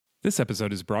This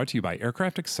episode is brought to you by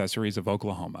Aircraft Accessories of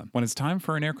Oklahoma. When it's time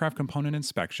for an aircraft component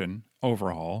inspection,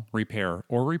 overhaul, repair,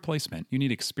 or replacement, you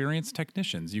need experienced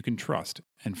technicians you can trust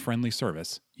and friendly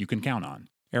service you can count on.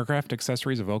 Aircraft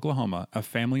Accessories of Oklahoma, a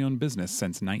family-owned business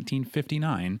since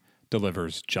 1959,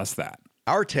 delivers just that.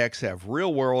 Our techs have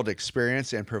real-world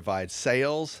experience and provide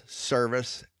sales,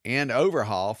 service, and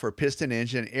overhaul for piston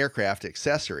engine aircraft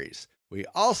accessories. We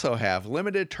also have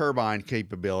limited turbine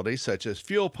capabilities such as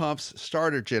fuel pumps,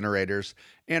 starter generators,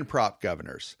 and prop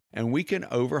governors. And we can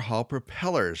overhaul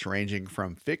propellers ranging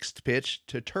from fixed pitch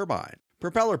to turbine.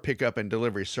 Propeller pickup and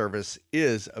delivery service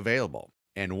is available.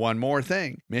 And one more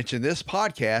thing, mention this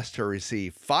podcast to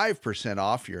receive 5%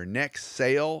 off your next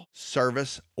sale,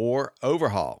 service, or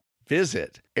overhaul.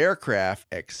 Visit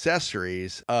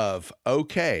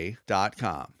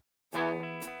aircraftaccessoriesofok.com.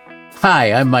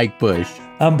 Hi, I'm Mike Bush.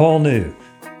 I'm Paul New.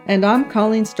 And I'm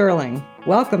Colleen Sterling.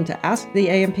 Welcome to Ask the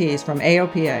A&Ps from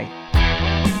AOPA.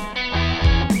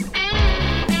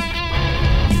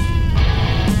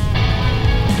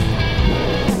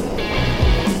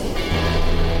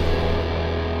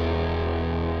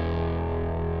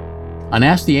 On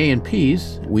Ask the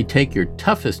A&Ps, we take your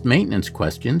toughest maintenance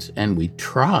questions and we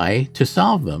try to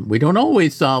solve them. We don't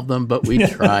always solve them, but we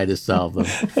try to solve them.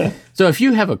 So if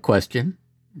you have a question,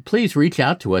 please reach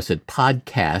out to us at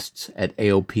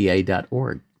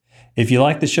podcasts@aopa.org. If you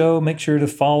like the show, make sure to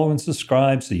follow and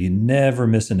subscribe so you never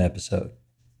miss an episode.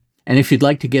 And if you'd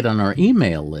like to get on our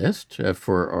email list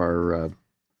for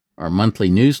our monthly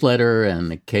newsletter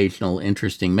and occasional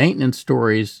interesting maintenance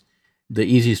stories, the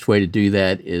easiest way to do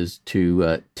that is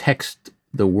to text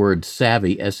the word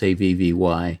SAVVY,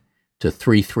 S-A-V-V-Y, to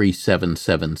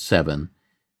 33777,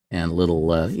 and a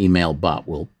little email bot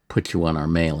will put you on our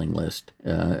mailing list.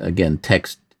 Again,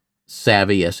 text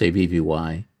SAVVY,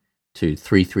 S-A-V-V-Y, to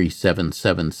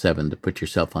 33777 to put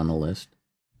yourself on the list.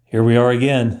 Here we are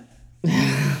again.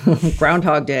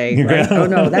 Groundhog Day. Right? Oh,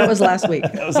 no, that was last week.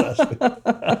 That was last week.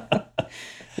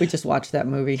 We just watched that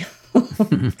movie.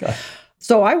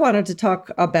 So I wanted to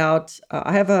talk about,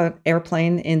 I have an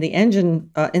airplane in the engine,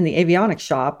 in the avionics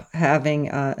shop, having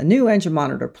a new engine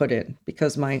monitor put in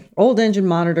because my old engine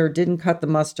monitor didn't cut the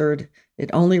mustard. It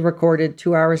only recorded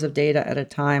 2 hours of data at a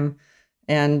time.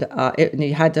 And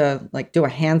you had to do a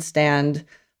handstand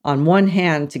on one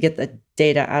hand to get the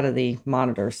data out of the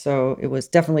monitor. So it was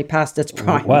definitely past its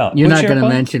prime. Wow. You're not going to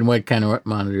mention what kind of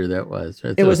monitor that was.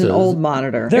 It was an old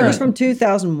monitor. It was from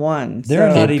 2001.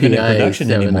 They're not even in JPI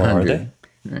production anymore, are they?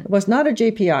 It was not a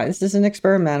JPI. This is an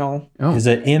experimental. Oh. Is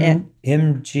it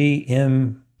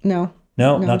MGM? No,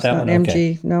 not that one. MG.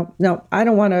 Okay. No. I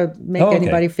don't want to make okay.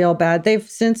 anybody feel bad. They've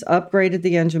since upgraded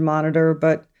the engine monitor,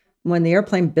 but when the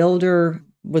airplane builder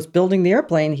was building the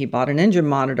airplane, he bought an engine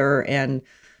monitor, and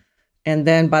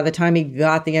then by the time he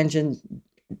got the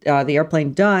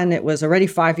airplane done, it was already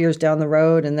 5 years down the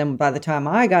road, and then by the time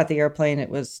I got the airplane, it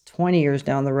was 20 years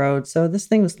down the road. So this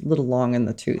thing was a little long in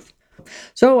the tooth.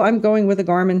 So I'm going with a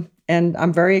Garmin, and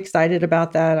I'm very excited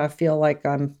about that. I feel like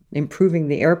I'm improving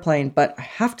the airplane, but I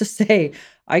have to say,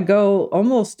 I go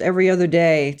almost every other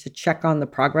day to check on the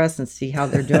progress and see how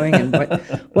they're doing and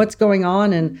what's going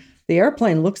on. And the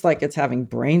airplane looks like it's having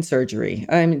brain surgery.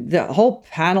 I mean, the whole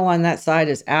panel on that side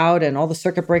is out, and all the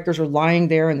circuit breakers are lying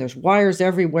there, and there's wires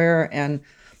everywhere. And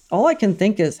all I can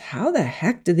think is, how the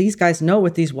heck do these guys know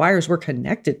what these wires were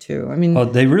connected to? I mean,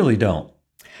 they really don't.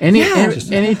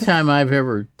 Anytime I've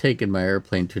ever taken my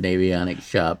airplane to an avionics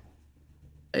shop,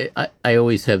 I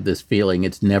always have this feeling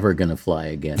it's never going to fly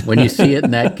again. When you see it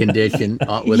in that condition,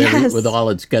 with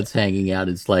all its guts hanging out,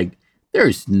 it's like,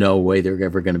 there's no way they're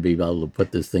ever going to be able to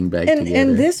put this thing back together.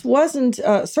 And this wasn't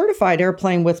a certified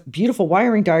airplane with beautiful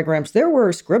wiring diagrams. There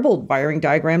were scribbled wiring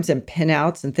diagrams and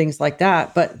pinouts and things like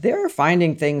that. But they're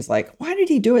finding things like, why did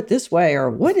he do it this way? Or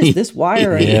what is this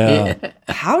wire? Yeah.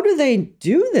 How do they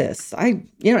do this? And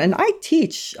I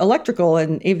teach electrical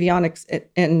and avionics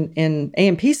in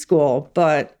A&P school,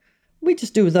 but we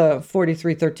just do the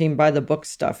 4313 by the book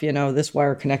stuff. This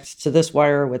wire connects to this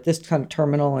wire with this kind of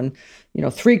terminal, and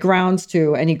 3 grounds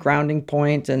to any grounding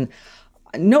point. And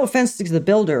no offense to the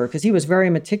builder, because he was very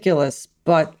meticulous,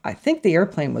 but I think the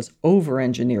airplane was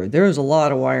over-engineered. There was a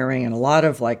lot of wiring and a lot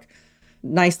of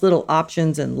nice little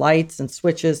options and lights and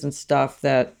switches and stuff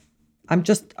that I'm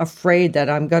just afraid that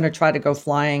I'm going to try to go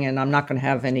flying and I'm not going to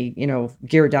have any,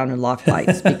 gear down and lock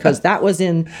lights, because that was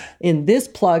in this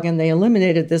plug, and they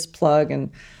eliminated this plug,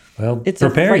 and it's a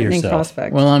frightening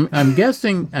prospect. Well, I'm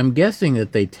guessing that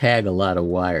they tag a lot of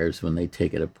wires when they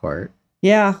take it apart.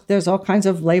 Yeah, there's all kinds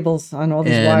of labels on all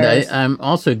these And wires. I'm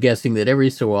also guessing that every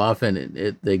so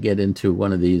often they get into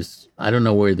one of these, I don't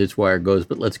know where this wire goes,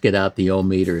 but let's get out the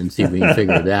ohmmeter and see if we can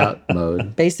figure it out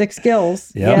mode. Basic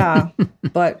skills. Yep. Yeah.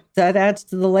 But that adds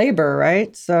to the labor,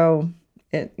 right? So,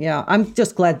 I'm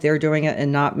just glad they're doing it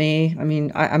and not me. I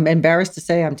mean, I'm embarrassed to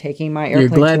say I'm taking my airplane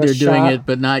You're glad to a they're doing shop. it,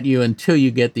 but not you until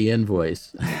you get the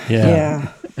invoice.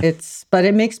 Yeah. But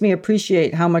it makes me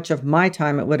appreciate how much of my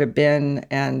time it would have been,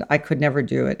 and I could never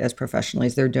do it as professionally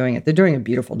as they're doing it. They're doing a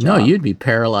beautiful job. No, you'd be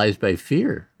paralyzed by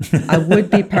fear. I would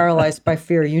be paralyzed by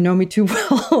fear. You know me too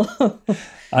well.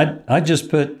 I just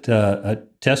put a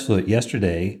test flight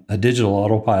yesterday, a digital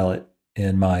autopilot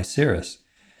in my Cirrus,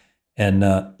 and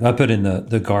I put in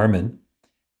the Garmin,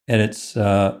 and it's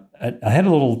I had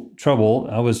a little trouble.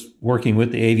 I was working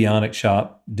with the avionics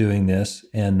shop doing this,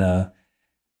 and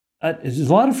there's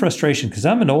a lot of frustration because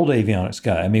I'm an old avionics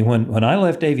guy. I mean, when I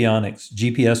left avionics,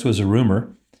 GPS was a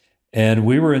rumor, and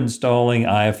we were installing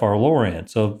IFR LORAN.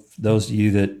 So those of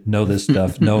you that know this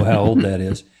stuff know how old that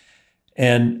is.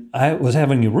 And I was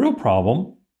having a real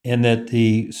problem in that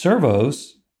the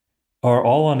servos are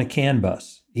all on a CAN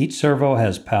bus. Each servo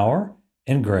has power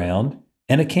and ground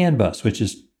and a CAN bus, which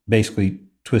is basically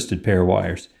twisted pair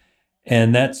wires.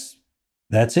 And that's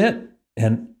it.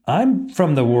 And I'm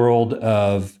from the world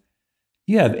of,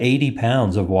 you have 80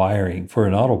 pounds of wiring for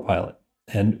an autopilot.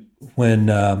 And when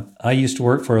I used to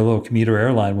work for a little commuter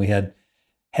airline, we had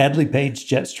Hadley Page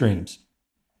Jetstreams,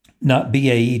 not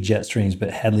BAE Jetstreams,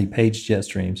 but Hadley Page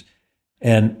Jetstreams.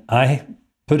 And I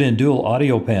put in dual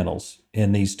audio panels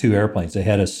in these two airplanes. They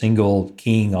had a single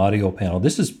keying audio panel.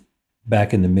 This is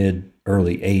back in the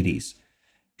early 80s.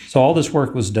 So all this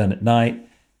work was done at night,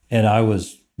 and I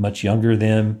was much younger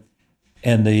then.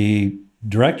 And the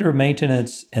director of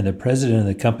maintenance and the president of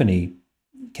the company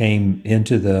came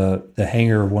into the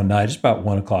hangar one night. It's about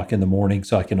 1 o'clock in the morning,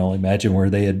 so I can only imagine where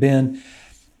they had been.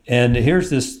 And here's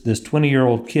this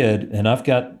 20-year-old kid, and I've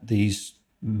got these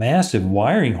massive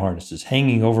wiring harnesses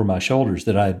hanging over my shoulders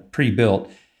that I had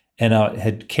pre-built, and I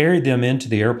had carried them into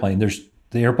the airplane. The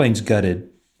airplane's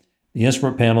gutted. The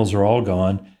instrument panels are all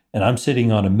gone, and I'm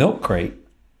sitting on a milk crate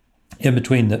in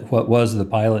between what was the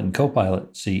pilot and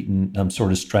co-pilot seat, and I'm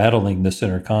sort of straddling the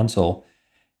center console.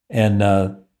 And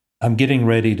I'm getting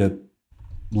ready to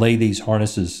lay these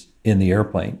harnesses in the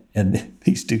airplane. And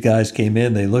these two guys came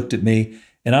in, they looked at me,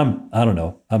 and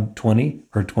I'm 20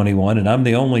 or 21, and I'm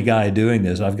the only guy doing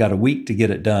this. I've got a week to get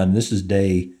it done. This is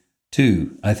day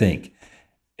 2, I think.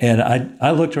 And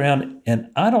I looked around, and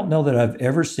I don't know that I've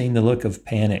ever seen the look of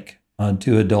panic on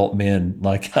two adult men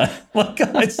like I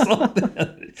saw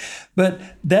that. But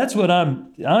that's what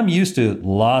I'm used to,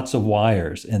 lots of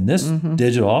wires. And this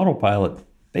digital autopilot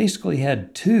basically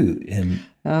had 2. And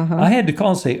I had to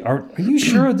call and say, are you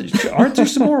sure? Aren't there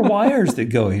some more wires that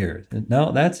go here?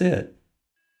 No, that's it.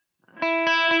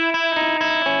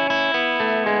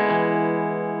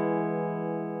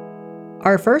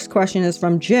 Our first question is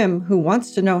from Jim, who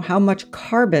wants to know how much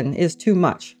carbon is too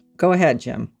much. Go ahead,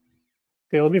 Jim.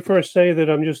 Okay, let me first say that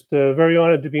I'm just very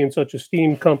honored to be in such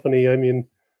esteemed company. I mean,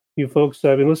 you folks,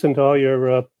 I've been listening to all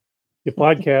your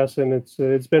podcasts, and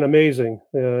it's been amazing.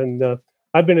 And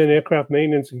I've been in aircraft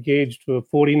maintenance engaged for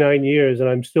 49 years, and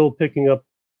I'm still picking up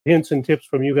hints and tips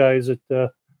from you guys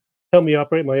that help me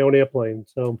operate my own airplane.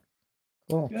 So,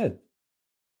 Cool. Good.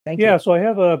 Thank you. yeah, so I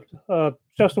have a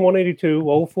Cessna 182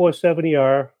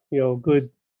 0470R, good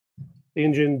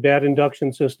engine, bad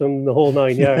induction system, the whole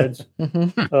 9 yards.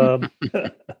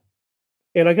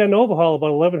 And I got an overhaul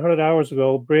about 1,100 hours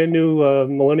ago, brand new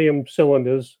Millennium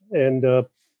cylinders. And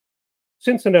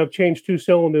since then, I've changed 2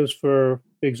 cylinders for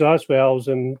exhaust valves,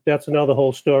 and that's another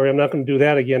whole story. I'm not going to do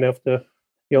that again after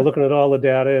looking at all the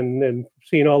data and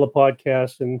seeing all the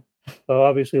podcasts. And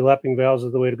obviously, lapping valves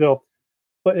is the way to go.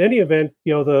 But in any event,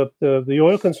 the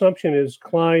oil consumption has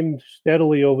climbed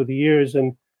steadily over the years,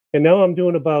 and now I'm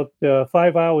doing about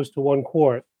 5 hours to 1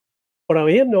 quart. But I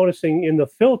am noticing in the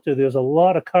filter there's a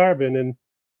lot of carbon, and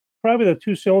probably the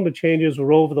 2 cylinder changes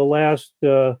were over the last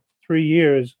 3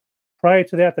 years. Prior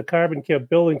to that, the carbon kept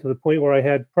building to the point where I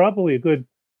had probably a good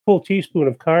full teaspoon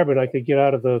of carbon I could get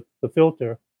out of the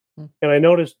filter. And I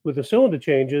noticed with the cylinder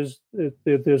changes,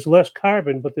 there's less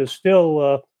carbon, but there's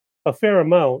still a fair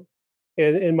amount.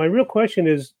 And my real question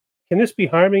is, can this be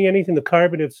harming anything, the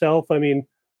carbon itself? I mean,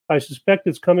 I suspect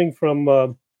it's coming from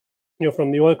the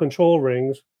oil control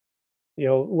rings,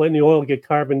 letting the oil get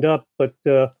carboned up. But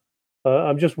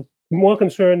I'm just more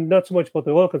concerned, not so much about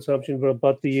the oil consumption, but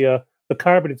about the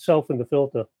carbon itself in the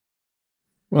filter.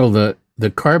 Well,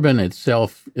 the carbon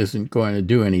itself isn't going to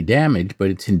do any damage, but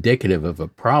it's indicative of a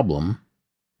problem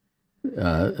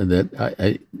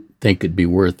that think it'd be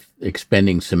worth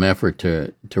expending some effort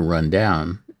to run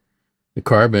down. The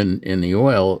carbon in the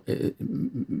oil,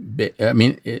 I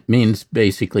mean, it means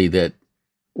basically that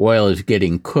oil is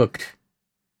getting cooked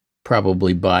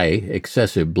probably by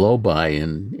excessive blow-by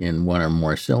in one or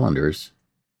more cylinders.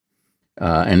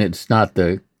 And it's not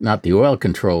the oil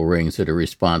control rings that are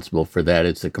responsible for that.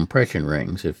 It's the compression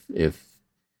rings. If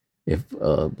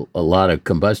a lot of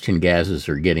combustion gases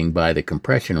are getting by the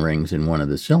compression rings in one of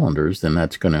the cylinders, then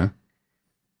that's going to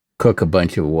cook a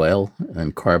bunch of oil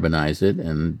and carbonize it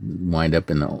and wind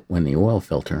up in the oil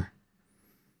filter.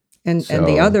 And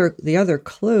the other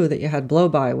clue that you had blow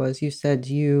by was you said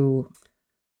the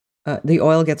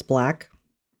oil gets black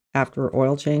after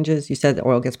oil changes. You said the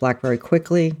oil gets black very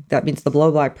quickly. That means the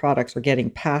blow by products are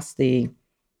getting past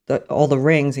all the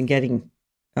rings and getting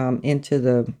into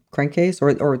the crankcase,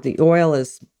 or the oil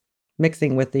is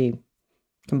mixing with the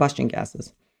combustion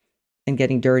gases and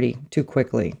getting dirty too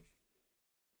quickly.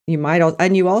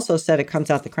 And you also said it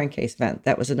comes out the crankcase vent.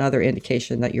 That was another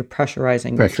indication that you're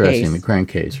pressurizing the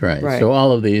crankcase, right. So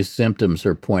all of these symptoms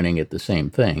are pointing at the same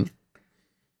thing.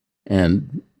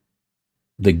 And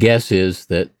the guess is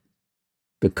that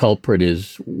the culprit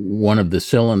is one of the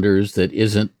cylinders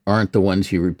that aren't the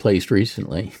ones you replaced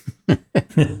recently.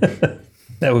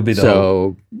 That would be the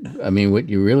hope. I mean, what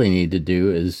you really need to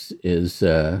do is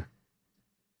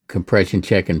compression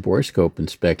check and bore scope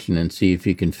inspection and see if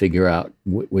you can figure out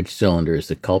which cylinder is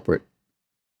the culprit.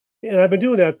 Yeah, I've been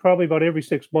doing that probably about every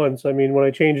 6 months. I mean, when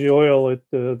I change the oil at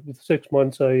 6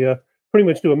 months, I pretty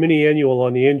much do a mini annual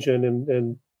on the engine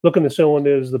and look in the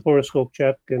cylinders, the bore scope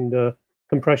check, and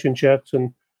compression checks.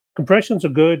 And compressions are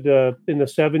good in the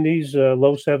 70s,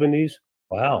 low 70s.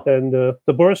 Wow. And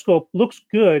the bore scope looks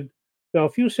good. Now, a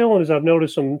few cylinders I've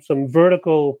noticed some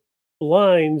vertical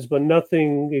lines, but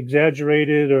nothing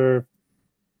exaggerated or.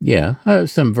 Yeah,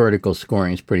 some vertical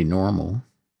scoring is pretty normal.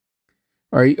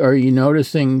 Are you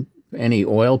noticing any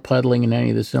oil puddling in any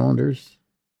of the cylinders?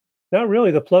 Not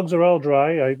really. The plugs are all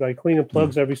dry. I clean the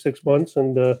plugs every 6 months,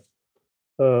 and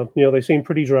they seem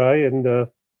pretty dry. And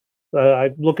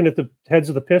I'm looking at the heads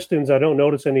of the pistons. I don't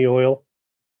notice any oil.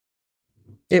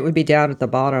 It would be down at the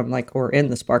bottom, or in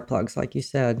the spark plugs, like you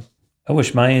said. I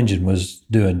wish my engine was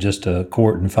doing just a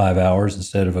quart in 5 hours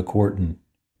instead of a quart in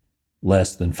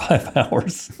less than 5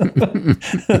 hours.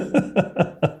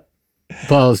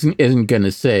 Paul isn't going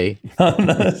to say.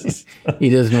 He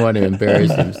doesn't want to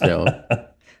embarrass himself.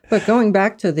 But going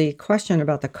back to the question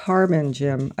about the carbon,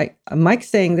 Jim, Mike's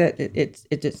saying that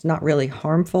it's not really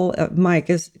harmful. Mike,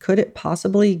 could it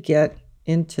possibly get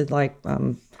into the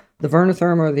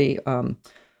Vernotherm or the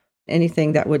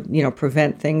anything that would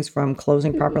prevent things from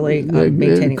closing properly,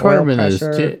 maintaining carbon oil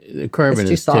pressure? The carbon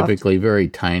is typically very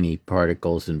tiny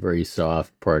particles and very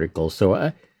soft particles.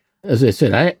 So, as I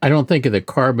said, I don't think of the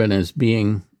carbon as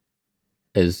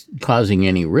causing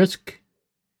any risk,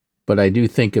 but I do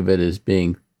think of it as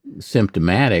being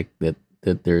symptomatic that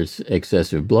there's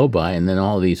excessive blow-by, and then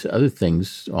all these other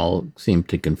things all seem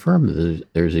to confirm that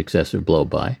there's excessive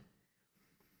blow-by.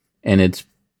 And it's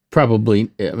probably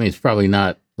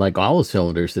not like all the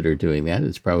cylinders that are doing that.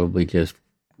 It's probably just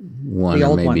one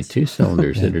or maybe two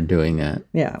cylinders that are doing that.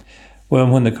 Yeah. Well,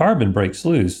 when the carbon breaks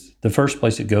loose, the first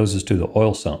place it goes is to the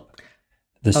oil sump.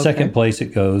 The second place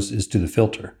it goes is to the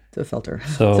filter. The filter.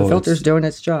 So the filter's doing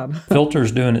its job.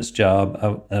 Filter's doing its job. I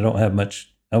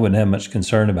wouldn't have much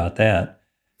concern about that.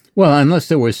 Well, unless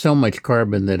there was so much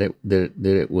carbon that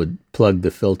it would plug the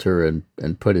filter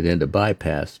and put it into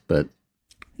bypass, but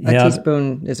a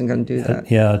teaspoon isn't going to do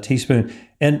that. Yeah, a teaspoon.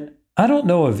 And I don't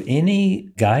know of any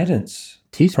guidance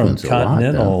from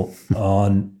Continental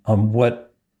on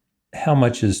how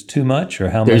much is too much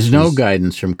or how There's much. There's no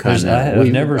guidance from Continental.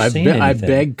 I've never seen anything. I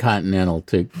begged Continental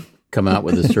to come out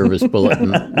with a service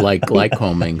bulletin like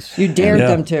Homings. You dared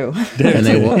them to, and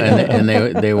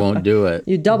they won't do it.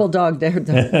 You double dog dared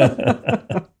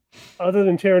them. Other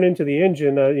than tearing into the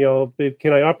engine,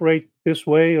 can I operate this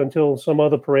way until some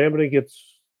other parameter gets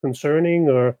concerning?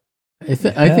 Or I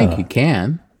think you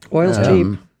can. Oil's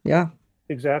cheap. Yeah.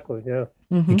 Exactly. Yeah.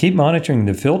 Mm-hmm. You keep monitoring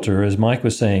the filter, as Mike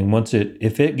was saying.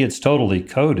 If it gets totally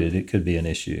coated, it could be an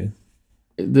issue.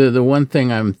 The one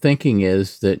thing I'm thinking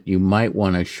is that you might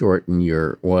want to shorten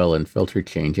your oil and filter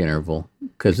change interval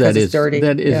because that is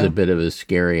a bit of a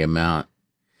scary amount.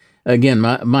 Again,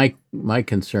 my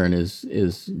concern is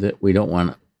that we don't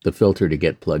want the filter to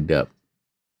get plugged up.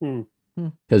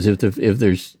 Because if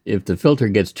the filter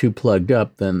gets too plugged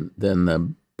up, then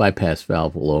the bypass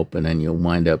valve will open and you'll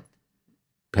wind up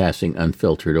passing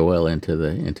unfiltered oil into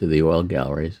the oil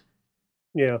galleries.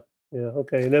 Yeah.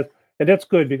 Okay. And that's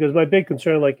good because my big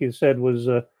concern, like you said, was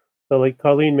So like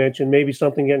Colleen mentioned, maybe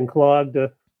something getting clogged.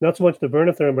 Not so much the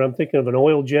Vernotherm, but I'm thinking of an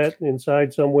oil jet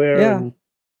inside somewhere. Yeah.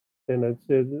 And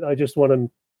I just want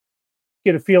to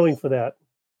get a feeling for that.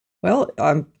 Well,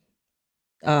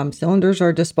 cylinders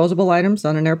are disposable items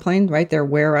on an airplane, right? They're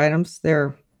wear items.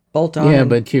 They're bolt on. Yeah, and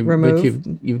but remove.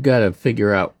 you've got to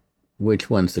figure out which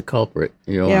one's the culprit.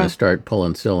 You don't want to start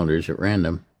pulling cylinders at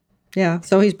random. Yeah,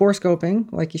 so he's bore scoping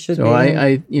like you should be. So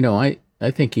I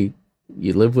think you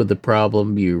live with the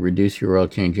problem, you reduce your oil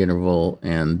change interval,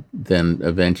 and then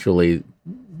eventually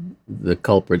the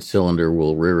culprit cylinder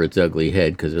will rear its ugly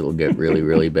head because it'll get really,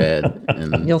 really bad.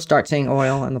 And you'll start seeing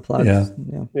oil in the plugs.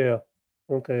 Yeah.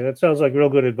 Okay, that sounds like real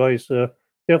good advice.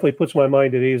 Definitely puts my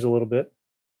mind at ease a little bit.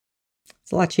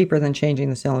 It's a lot cheaper than changing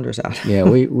the cylinders out. Yeah,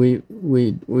 we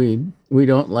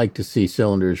don't like to see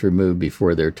cylinders removed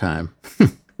before their time.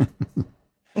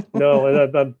 No,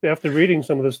 and after reading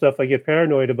some of the stuff, I get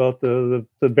paranoid about the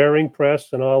bearing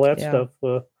press and all that stuff.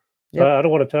 So I don't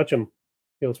want to touch them,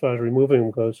 as far as removing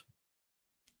them goes.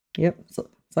 Yep, so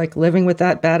it's like living with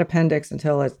that bad appendix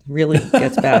until it really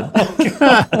gets bad,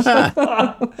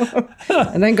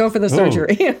 and then go for the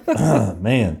surgery. Oh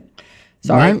man,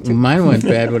 sorry, mine went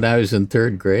bad when I was in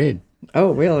third grade.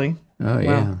 Oh really? Oh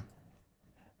yeah.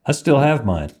 I still have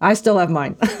mine. I still have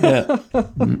mine. Yeah.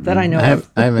 That I know of.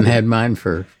 I haven't had mine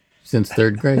since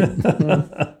third grade.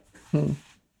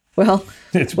 Well,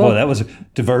 that was a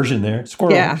diversion there.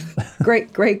 Squirrel. Yeah.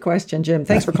 Great question, Jim.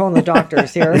 Thanks for calling the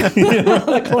doctors here at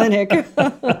the clinic.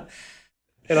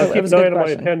 And I'll keep an eye on my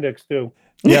appendix too.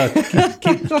 Yeah.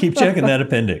 Keep checking that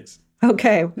appendix.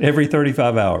 Okay. Every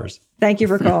 35 hours. Thank you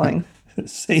for calling.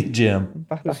 See you, Jim.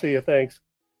 Bye-bye. See you. Thanks.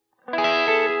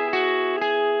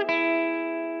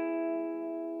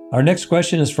 Our next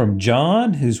question is from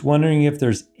John, who's wondering if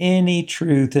there's any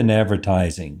truth in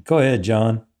advertising. Go ahead,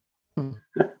 John.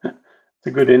 It's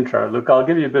a good intro. Look, I'll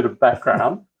give you a bit of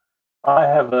background. I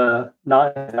have a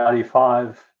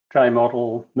 1995 J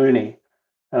model Mooney,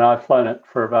 and I've flown it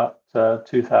for about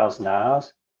 2,000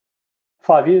 hours.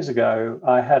 5 years ago,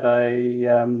 I had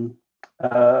an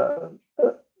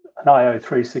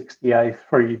IO360A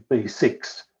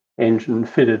 3B6 engine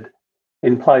fitted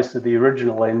in place of the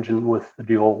original engine with the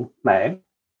dual mag.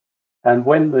 And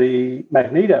when the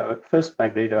first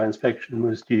magneto inspection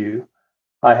was due,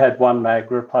 I had one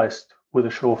mag replaced with a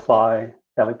Surefly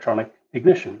electronic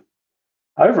ignition.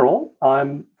 Overall,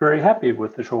 I'm very happy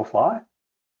with the Surefly,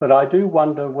 but I do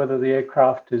wonder whether the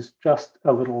aircraft is just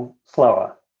a little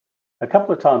slower. A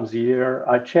couple of times a year,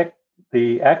 I check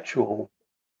the actual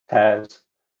TAS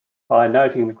by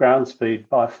noting the ground speed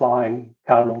by flying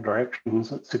cardinal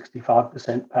directions at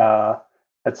 65% power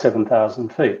at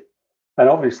 7,000 feet. And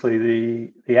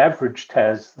obviously the average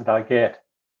TAS that I get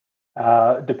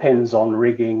depends on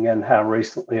rigging and how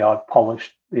recently I've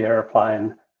polished the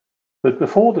aeroplane. But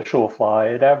before the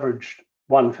Surefly, it averaged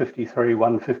 153,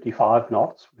 155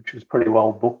 knots, which is pretty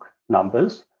well book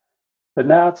numbers. But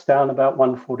now it's down about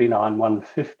 149,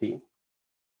 150.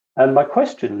 And my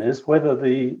question is whether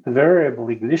the variable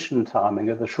ignition timing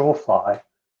of the Surefly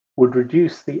would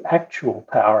reduce the actual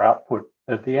power output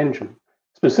of the engine.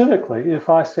 Specifically, if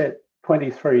I set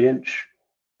 23-inch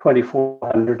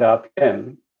 2400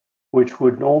 RPM, which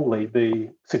would normally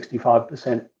be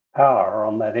 65% power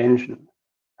on that engine,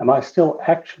 am I still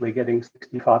actually getting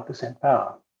 65%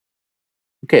 power?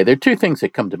 Okay, there are two things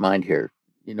that come to mind here.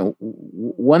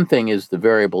 One thing is the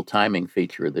variable timing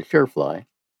feature of the Surefly,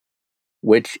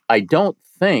 which I don't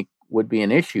think would be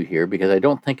an issue here because I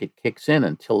don't think it kicks in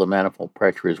until the manifold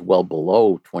pressure is well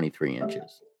below 23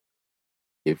 inches.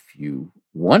 If you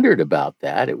wondered about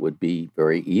that, it would be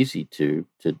very easy to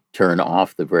turn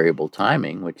off the variable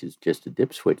timing, which is just a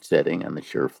dip switch setting on the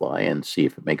Surefly, and see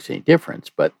if it makes any difference.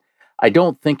 But I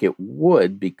don't think it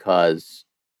would because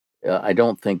I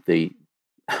don't think the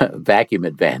vacuum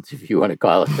advance, if you want to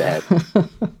call it that,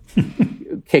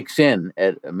 kicks in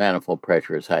at a manifold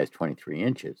pressure as high as 23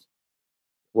 inches.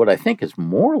 What I think is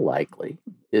more likely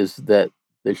is that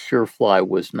the Surefly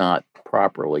was not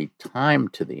properly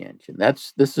timed to the engine.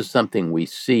 This is something we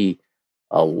see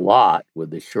a lot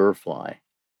with the Surefly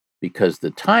because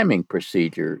the timing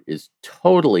procedure is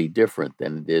totally different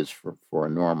than it is for a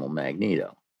normal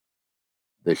magneto.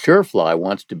 The Surefly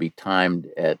wants to be timed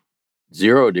at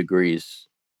 0 degrees,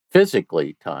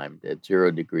 physically timed at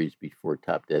 0 degrees before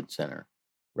top dead center,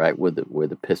 right where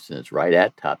the piston is right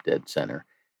at top dead center,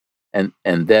 and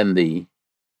then the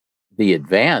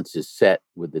advance is set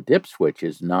with the dip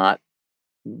switches, not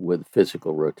with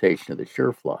physical rotation of the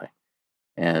Surefly.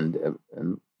 And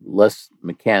unless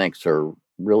mechanics are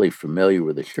really familiar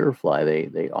with the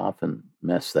Surefly, they often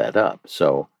mess that up.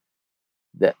 So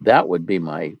that would be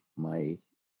my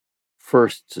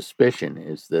first suspicion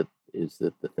is that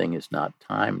the thing is not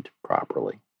timed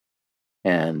properly.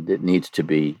 And you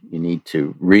need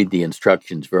to read the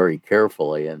instructions very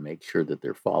carefully and make sure that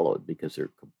they're followed, because they're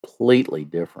completely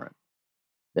different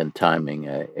than timing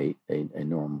a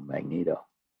normal magneto.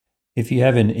 If you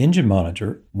have an engine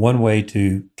monitor, one way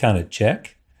to kind of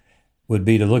check would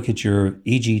be to look at your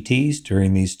EGTs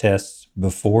during these tests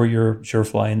before your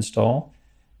SureFly install,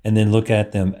 and then look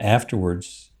at them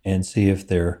afterwards and see if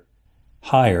they're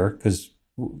higher. Because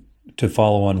to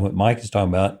follow on what Mike is talking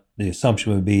about, the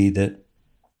assumption would be that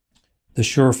the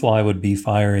SureFly would be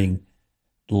firing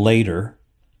later,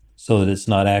 so that it's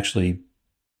not actually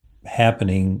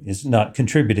happening, it's not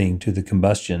contributing to the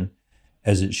combustion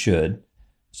as it should.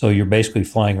 So you're basically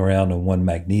flying around on one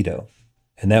magneto.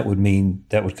 And that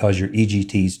would cause your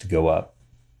EGTs to go up.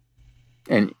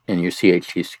 And your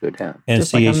CHTs to go down. And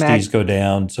Just like a CHTs go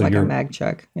down. So like you're a mag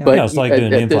check. Yeah. But yeah, it's like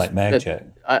doing an in-flight mag check.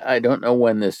 I don't know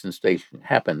when this installation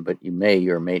happened, but you may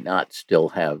or may not still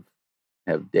have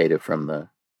data from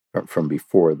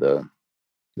before the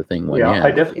thing went in. Yeah,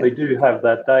 I definitely do have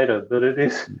that data, but it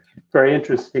is very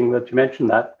interesting that you mentioned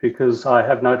that, because I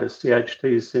have noticed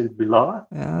CHTs seem to be lower.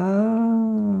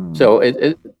 Oh. So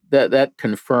that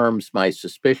confirms my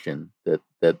suspicion that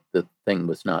the thing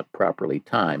was not properly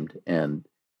timed, and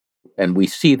we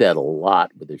see that a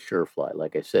lot with the SureFly,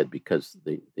 like I said, because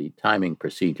the timing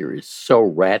procedure is so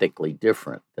radically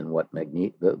different than what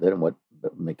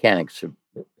mechanics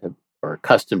are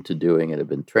accustomed to doing and have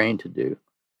been trained to do.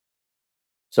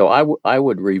 So I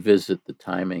would revisit the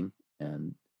timing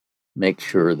and make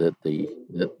sure that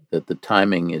the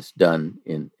timing is done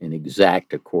in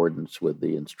exact accordance with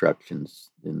the instructions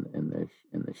in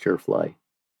the SureFly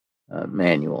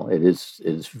manual. It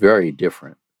is very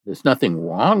different. There's nothing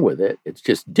wrong with it. It's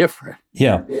just different.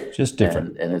 Yeah, just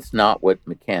different. And it's not what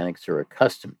mechanics are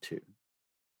accustomed to.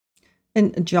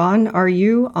 And John, are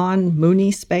you on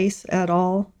Mooney Space at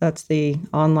all? That's the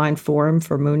online forum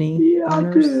for Mooney Yeah,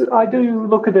 owners. I do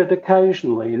look at it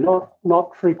occasionally,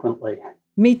 not frequently.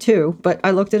 Me too, but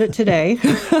I looked at it today.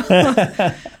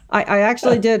 I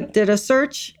actually did a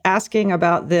search asking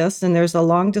about this, and there's a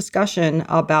long discussion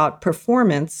about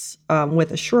performance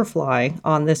with a SureFly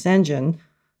on this engine.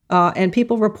 And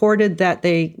people reported that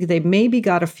they maybe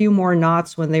got a few more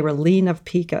knots when they were lean of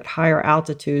peak at higher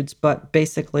altitudes, but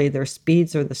basically their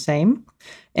speeds are the same.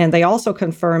 And they also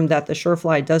confirmed that the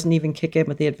SureFly doesn't even kick in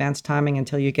with the advanced timing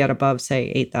until you get above,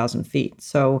 say, 8,000 feet.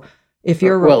 So if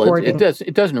you're reporting...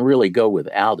 it doesn't really go with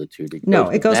altitude.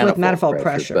 It goes with manifold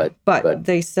pressure. But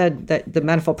they said that the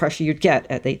manifold pressure you'd get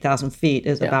at 8,000 feet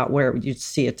is about where you'd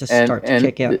see it start to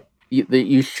kick in.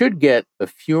 You should get a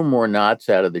few more knots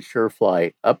out of the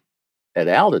SureFly up at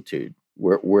altitude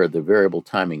where the variable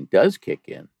timing does kick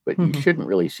in, but you shouldn't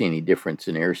really see any difference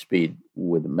in airspeed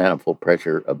with the manifold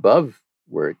pressure above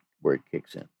where it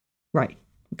kicks in. Right,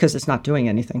 because it's not doing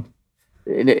anything.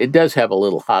 It does have a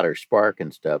little hotter spark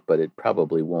and stuff, but it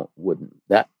probably wouldn't.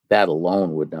 That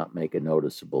alone would not make a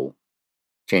noticeable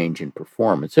change in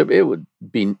performance. It would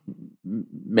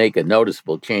make a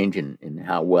noticeable change in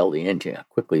how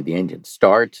quickly the engine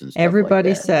starts and stuff. Everybody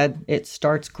like that. said it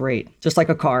starts great, just like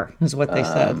a car is what they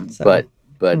said. So.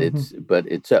 But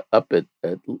it's up at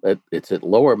it's at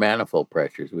lower manifold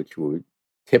pressures, which would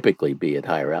typically be at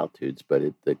higher altitudes. But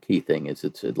the key thing is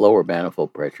it's at lower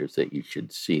manifold pressures that you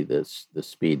should see the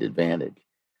speed advantage.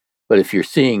 But if you're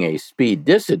seeing a speed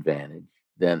disadvantage,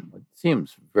 then it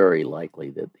seems very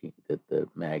likely that the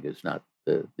mag is not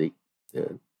that the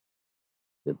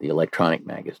electronic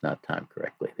mag is not timed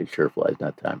correctly. The SureFly is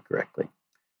not timed correctly,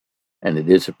 and it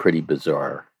is a pretty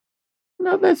bizarre.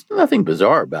 No, that's nothing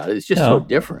bizarre about it. It's just so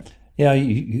different. Yeah,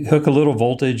 you hook a little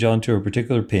voltage onto a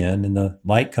particular pin, and the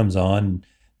light comes on.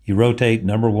 You rotate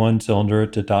number one cylinder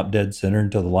to top dead center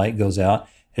until the light goes out.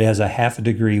 It has a 0.5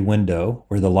 degree window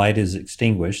where the light is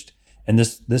extinguished. And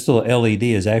this little LED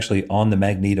is actually on the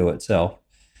magneto itself.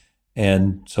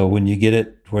 And so when you get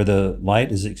it where the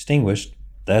light is extinguished,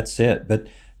 that's it. But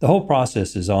the whole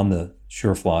process is on the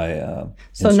SureFly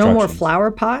So no more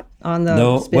flower pot on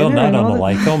the spinner? Well, not on the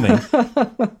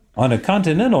Lycoming. On a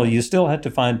Continental, you still have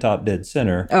to find top dead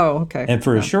center. Oh, okay. And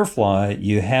for a SureFly,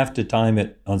 you have to time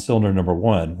it on cylinder number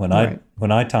one. When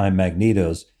I time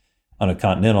magnetos on a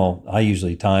Continental, I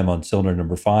usually time on cylinder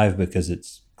number 5 because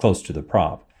it's close to the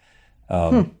prop.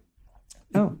 You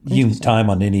can time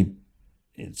on any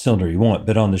cylinder you want,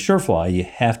 but on the SureFly, you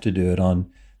have to do it on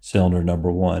cylinder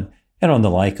number 1. And on the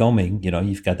Lycoming,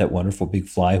 you've got that wonderful big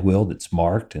flywheel that's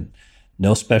marked and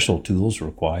no special tools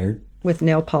required. With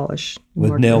nail polish.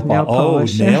 With nail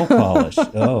polish. Oh, nail polish.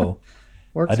 Oh,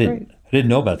 Works great. I I didn't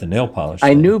know about the nail polish. I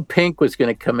thing. knew pink was going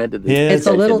to come into this. It's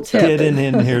a little tip. Hidden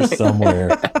in here somewhere.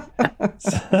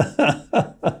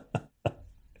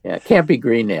 Yeah, it can't be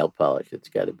green nail polish. It's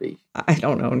got to be. I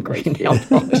don't own green nail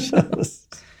polish.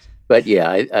 But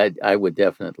yeah, I would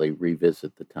definitely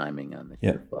revisit the timing on the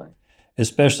Surefly.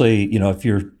 Especially, if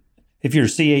your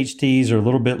CHTs are a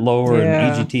little bit lower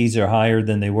Yeah. and EGTs are higher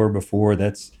than they were before,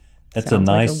 that's Sounds a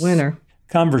nice like a winner.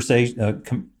 conversation,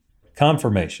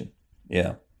 confirmation.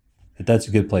 Yeah, that's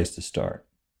a good place to start.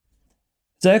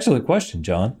 It's an excellent question,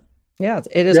 John. Yeah,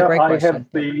 it is a great I question. have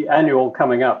the annual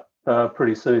coming up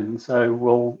pretty soon, so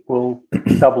we'll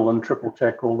double and triple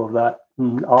check all of that,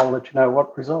 and I'll let you know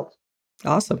what results.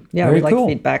 Awesome. Yeah, Very we'd like cool.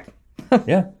 feedback.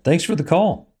 Yeah, thanks for the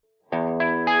call.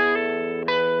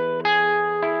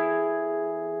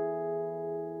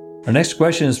 Our next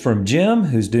question is from Jim,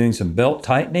 who's doing some belt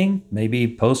tightening,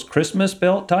 maybe post-Christmas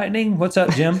belt tightening. What's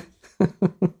up, Jim?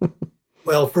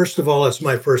 Well, first of all, it's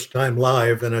my first time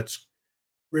live, and it's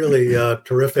really a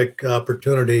terrific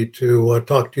opportunity to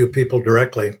talk to you people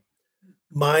directly.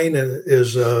 Mine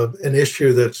is an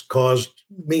issue that's caused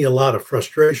me a lot of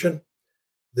frustration.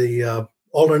 The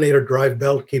alternator drive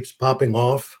belt keeps popping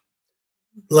off.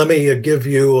 Let me give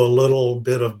you a little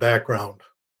bit of background.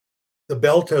 The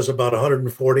belt has about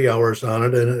 140 hours on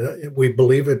it, and we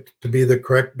believe it to be the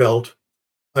correct belt.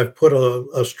 I've put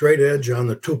a straight edge on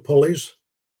the two pulleys,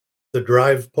 the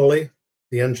drive pulley,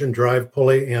 the engine drive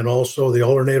pulley, and also the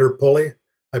alternator pulley.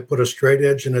 I put a straight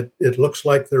edge, and it looks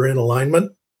like they're in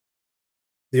alignment.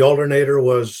 The alternator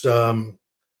was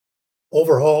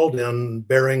overhauled, and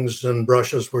bearings and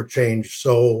brushes were changed.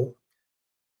 So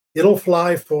it'll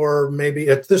fly for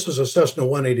this is a Cessna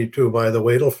 182, by the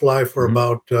way. It'll fly for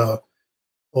about,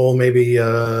 maybe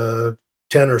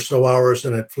 10 or so hours,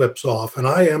 and it flips off. And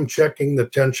I am checking the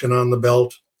tension on the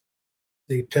belt,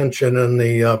 the tension and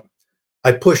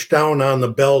I push down on the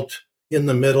belt in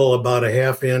the middle about a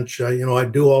half inch. I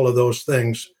do all of those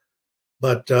things,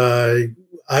 but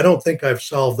I don't think I've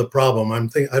solved the problem.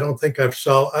 I don't think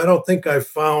I've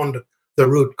found the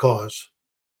root cause.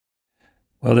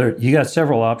 Well, you got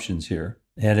several options here,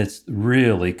 and it's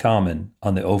really common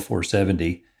on the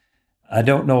 0470. I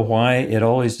don't know why it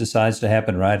always decides to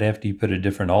happen right after you put a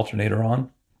different alternator on,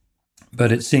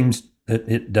 but it seems that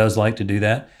it does like to do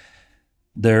that.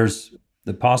 There's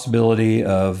the possibility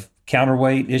of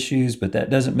counterweight issues, but that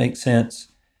doesn't make sense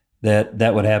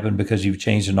that would happen because you've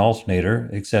changed an alternator,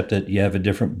 except that you have a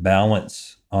different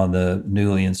balance on the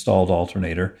newly installed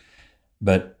alternator.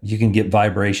 But you can get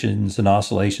vibrations and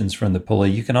oscillations from the pulley.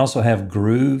 You can also have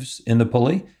grooves in the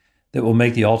pulley that will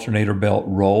make the alternator belt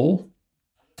roll.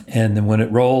 And then when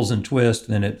it rolls and twists,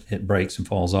 then it breaks and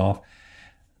falls off.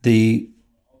 The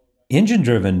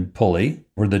engine-driven pulley,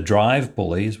 or the drive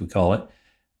pulley, as we call it,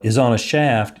 is on a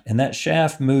shaft, and that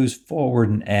shaft moves forward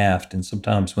and aft. And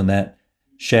sometimes when that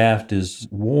shaft is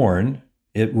worn,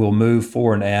 it will move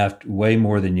forward and aft way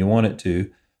more than you want it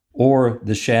to, or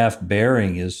the shaft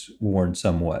bearing is worn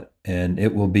somewhat, and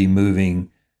it will be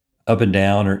moving up and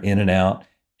down or in and out.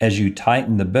 As you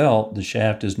tighten the belt, the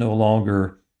shaft is no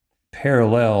longer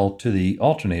parallel to the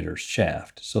alternator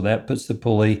shaft. So that puts the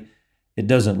pulley, it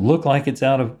doesn't look like it's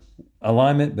out of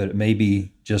alignment, but it may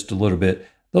be just a little bit.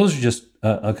 Those are just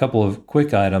a couple of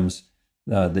quick items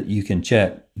that you can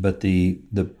check, but the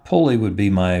pulley would be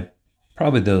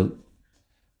probably the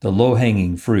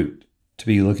low-hanging fruit to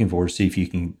be looking for to see if you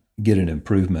can get an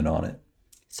improvement on it.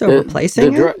 So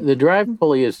replacing it? The drive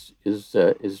pulley is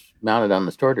mounted on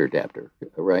the starter adapter,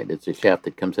 right? It's a shaft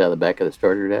that comes out of the back of the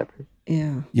starter adapter.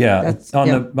 Yeah. Yeah, on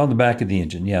the back of the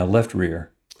engine. Yeah, left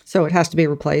rear. So it has to be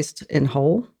replaced in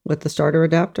whole with the starter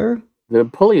adapter? The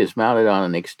pulley is mounted on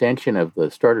an extension of the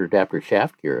starter adapter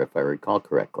shaft gear, if I recall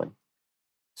correctly.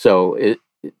 So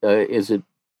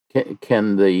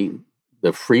can the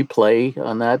free play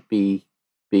on that be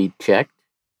checked?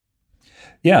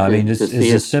 Yeah, I mean, it's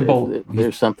a simple. If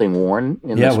there's something worn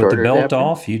in the starter with the belt adapter?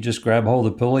 off, you just grab hold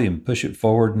of the pulley and push it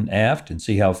forward and aft and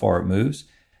see how far it moves.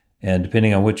 And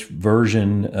depending on which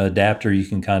version adapter, you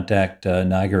can contact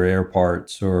Niagara Air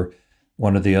Parts or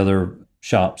one of the other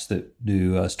shops that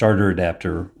do starter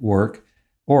adapter work,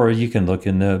 or you can look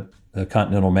in the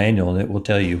Continental manual and it will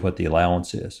tell you what the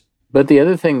allowance is. But the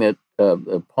other thing that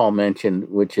Paul mentioned,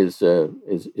 which is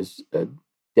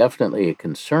definitely a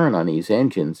concern on these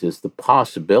engines, is the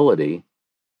possibility,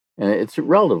 and it's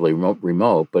relatively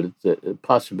remote, but it's a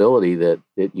possibility that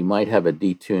you might have a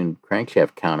detuned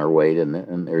crankshaft counterweight,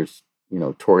 and there's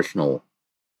torsional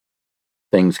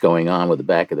things going on with the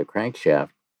back of the crankshaft.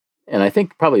 And I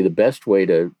think probably the best way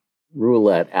to rule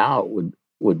that out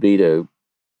would be to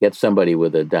get somebody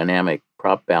with a dynamic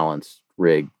prop balance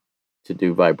rig to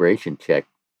do vibration check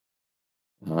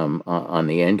on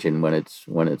the engine when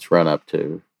it's run up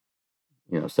to,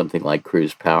 something like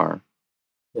cruise power,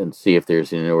 and see if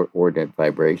there's an inordinate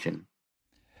vibration.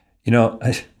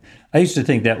 I used to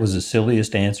think that was the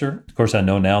silliest answer. Of course, I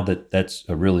know now that that's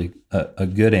a really a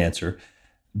good answer,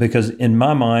 because in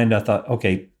my mind, I thought,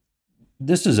 okay,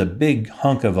 this is a big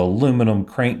hunk of aluminum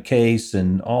crankcase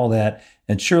and all that,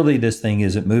 and surely this thing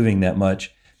isn't moving that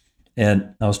much.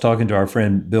 And I was talking to our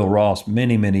friend Bill Ross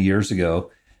many, many years ago,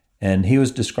 and he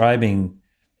was describing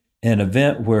an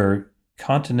event where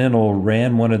Continental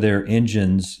ran one of their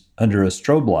engines under a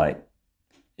strobe light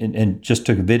and just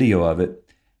took a video of it.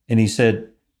 And he said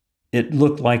it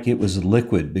looked like it was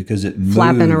liquid because it moved.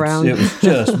 Flapping around. It was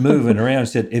just moving around. He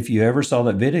said, if you ever saw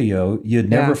that video, you'd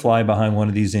never fly behind one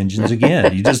of these engines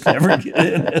again. You just never get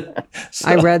in it. So,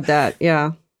 I read that.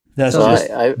 Yeah. That's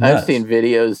I've seen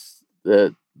videos,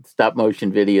 the stop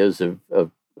motion videos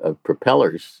of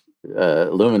propellers,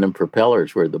 aluminum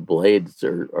propellers, where the blades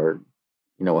are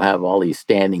have all these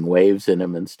standing waves in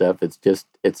them and stuff.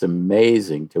 It's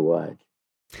amazing to watch.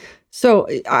 So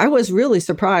I was really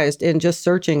surprised in just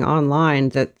searching online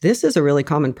that this is a really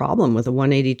common problem with the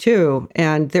 182.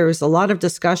 And there's a lot of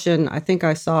discussion. I think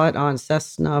I saw it on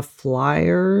Cessna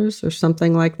Flyers or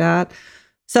something like that.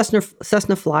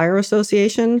 Cessna Flyer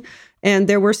Association. And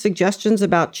there were suggestions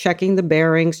about checking the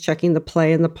bearings, checking the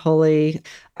play and the pulley.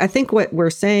 I think what we're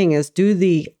saying is do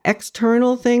the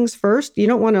external things first. You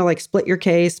don't want to split your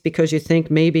case because you think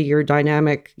maybe your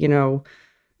dynamic, there's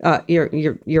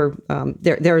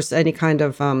any kind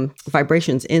of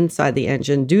vibrations inside the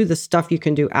engine. Do the stuff you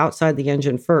can do outside the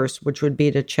engine first, which would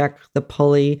be to check the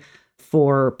pulley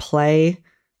for play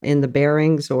in the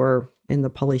bearings or in the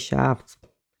pulley shafts.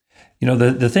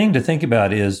 The thing to think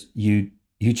about is you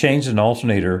changed an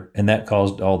alternator, and that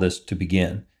caused all this to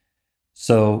begin.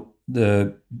 So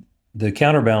the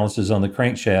counterbalances on the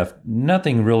crankshaft,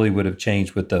 nothing really would have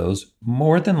changed with those,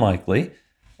 more than likely.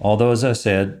 Although, as I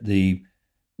said, the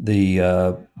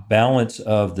balance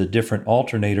of the different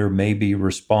alternator may be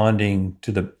responding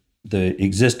to the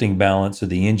existing balance of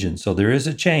the engine. So there is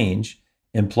a change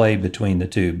in play between the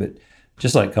two. But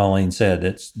just like Colleen said,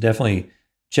 it's definitely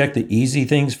check the easy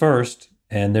things first,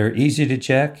 and they're easy to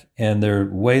check, and they're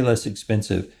way less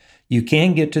expensive. You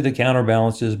can get to the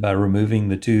counterbalances by removing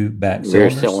the two back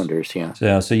cylinders. Rear cylinders,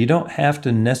 yeah. So you don't have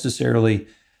to necessarily,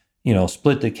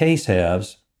 split the case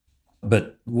halves.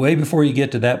 But way before you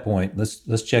get to that point,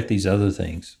 let's check these other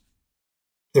things.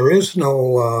 There is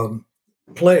no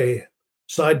play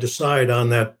side to side on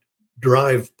that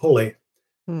drive pulley,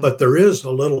 but there is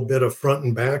a little bit of front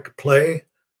and back play,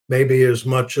 maybe as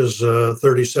much as a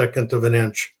 32nd of an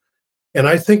inch. And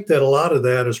I think that a lot of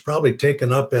that is probably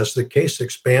taken up as the case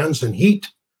expands and heat.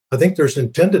 I think there's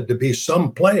intended to be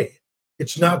some play.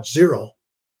 It's not zero.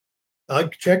 I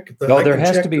check. There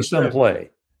has to be some play.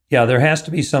 Yeah, there has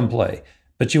to be some play,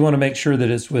 but you want to make sure that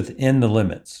it's within the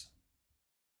limits.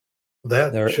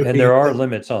 There are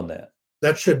limits on that.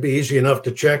 That should be easy enough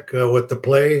to check with the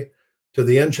play to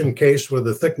the engine case with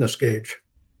the thickness gauge.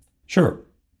 Sure.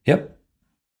 Yep.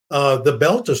 The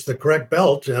belt is the correct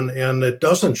belt, and it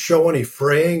doesn't show any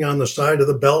fraying on the side of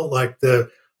the belt like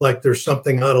there's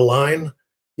something out of line.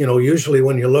 Usually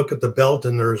when you look at the belt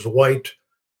and there's white,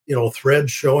 thread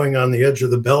showing on the edge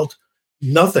of the belt,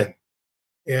 nothing.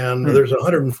 And there's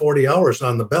 140 hours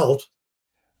on the belt.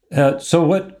 So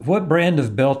what brand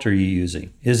of belt are you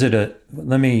using? Is it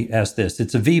let me ask this,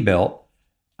 it's a V belt.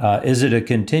 Is it a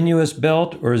continuous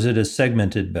belt or is it a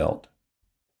segmented belt?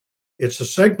 It's a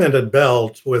segmented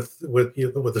belt with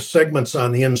the segments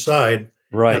on the inside,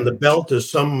 right? And the belt is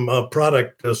some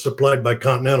product supplied by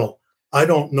Continental. I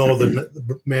don't know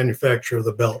the manufacturer of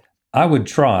the belt. I would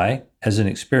try, as an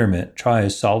experiment, a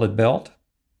solid belt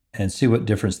and see what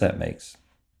difference that makes.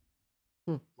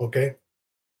 Okay.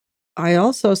 I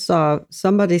also saw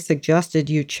somebody suggested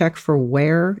you check for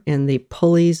wear in the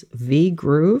pulley's V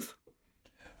groove.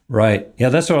 Right. Yeah,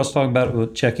 that's what I was talking about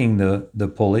with checking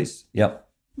the pulleys. Yep.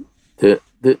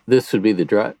 This would be the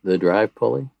drive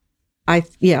pulley? I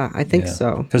think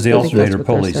so. Because the alternator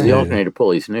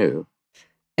pulley's new.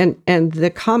 And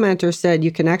the commenter said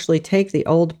you can actually take the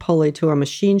old pulley to a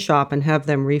machine shop and have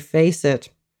them reface it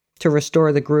to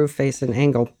restore the groove face and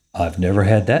angle. I've never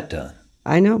had that done.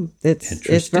 I know.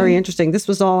 It's very interesting. This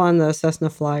was all on the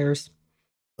Cessna Flyers.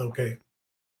 Okay.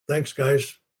 Thanks,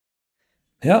 guys.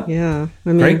 Yeah. Yeah.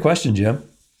 Great question, Jim.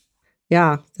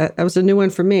 Yeah, that was a new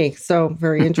one for me. So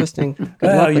very interesting.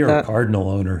 You're a Cardinal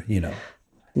owner,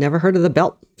 Never heard of the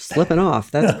belt slipping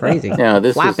off. That's crazy. No,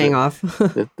 this flapping off.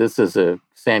 This is a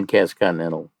Sandcast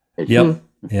Continental issue. Yep.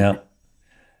 Yeah.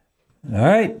 All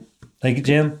right. Thank you,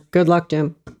 Jim. Good luck,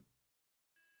 Jim.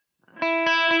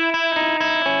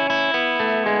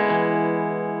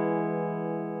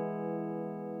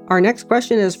 Our next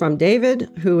question is from David,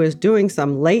 who is doing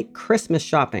some late Christmas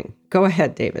shopping. Go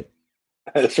ahead, David.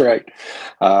 That's right.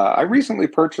 I recently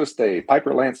purchased a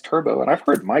Piper Lance Turbo, and I've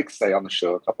heard Mike say on the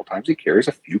show a couple times he carries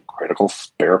a few critical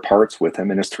spare parts with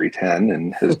him in his 310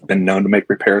 and has been known to make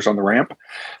repairs on the ramp.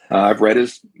 I've read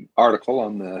his article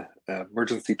on the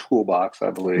emergency toolbox,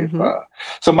 I believe.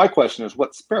 So my question is,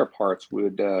 what spare parts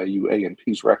would you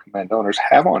A&Ps recommend owners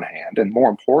have on hand? And more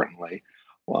importantly,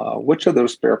 which of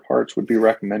those spare parts would be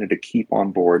recommended to keep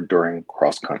on board during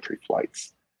cross-country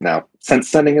flights? Now, since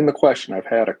sending in the question, I've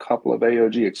had a couple of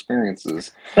AOG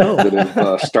experiences that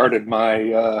have started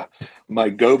my my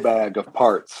go bag of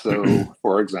parts. So,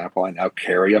 for example, I now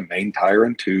carry a main tire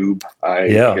and tube. I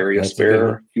carry a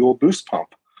spare fuel boost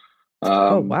pump.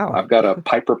 Wow. I've got a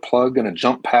Piper plug and a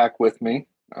jump pack with me,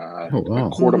 a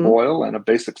quart of oil, and a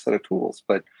basic set of tools.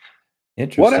 But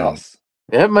what else?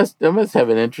 That must have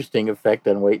an interesting effect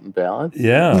on weight and balance.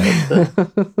 Yeah.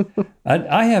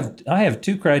 I have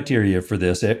two criteria for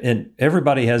this, and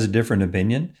everybody has a different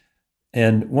opinion.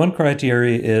 And one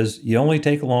criteria is you only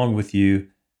take along with you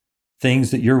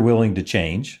things that you're willing to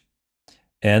change.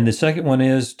 And the second one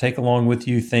is take along with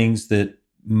you things that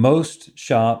most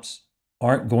shops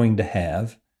aren't going to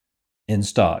have in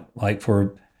stock. Like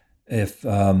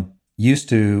used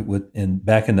to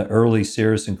back in the early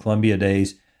Cirrus and Columbia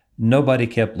days, nobody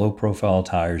kept low-profile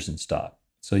tires in stock.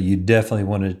 So you definitely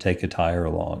wanted to take a tire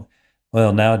along.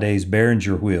 Well, nowadays,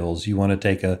 Behringer wheels, you want to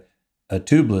take a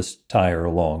tubeless tire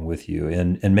along with you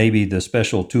and maybe the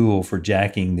special tool for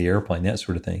jacking the airplane, that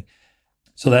sort of thing.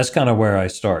 So that's kind of where I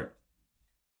start.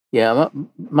 Yeah,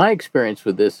 my experience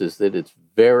with this is that it's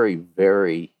very,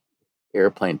 very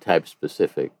airplane type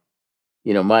specific.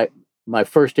 You know, my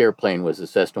first airplane was a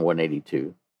Cessna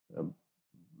 182,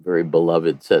 very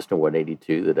beloved Cessna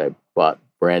 182 that I bought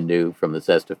brand new from the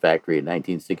Cessna factory in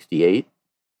 1968.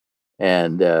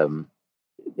 And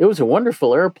it was a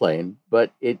wonderful airplane,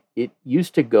 but it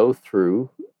used to go through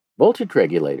voltage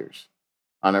regulators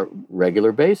on a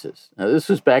regular basis. Now, this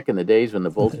was back in the days when the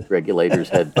voltage regulators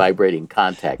had vibrating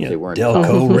contacts. They weren't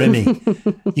Delco rimming.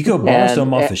 You go borrow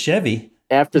some off a Chevy.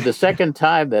 After the second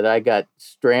time that I got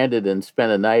stranded and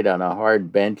spent a night on a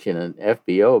hard bench in an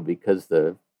FBO because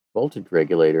the voltage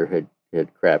regulator had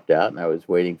crapped out and I was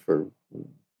waiting for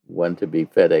one to be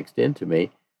FedExed into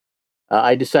me,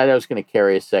 I decided I was going to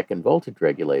carry a second voltage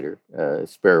regulator, a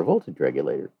spare voltage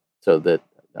regulator, so that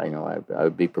I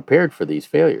would be prepared for these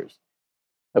failures.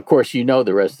 Of course, you know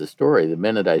the rest of the story. The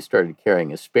minute I started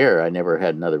carrying a spare, I never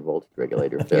had another voltage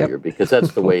regulator failure because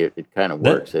that's the way it kind of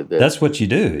works. That's what you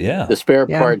do, yeah. The spare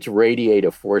parts radiate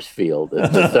a force field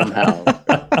somehow.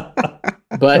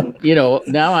 But,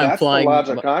 now I'm flying. That's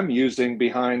the logic I'm using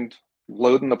behind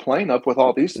loading the plane up with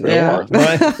all these spare parts.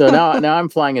 Right. So now I'm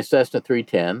flying a Cessna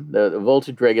 310. The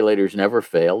voltage regulators never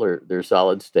fail. They're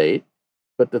solid state.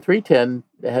 But the 310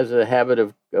 has a habit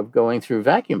of going through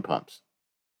vacuum pumps.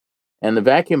 And the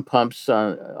vacuum pumps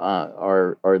are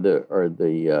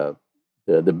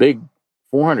the big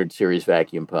 400 series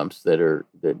vacuum pumps that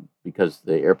because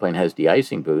the airplane has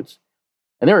de-icing boots,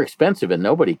 and they're expensive and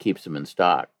nobody keeps them in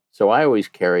stock. So I always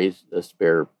carry a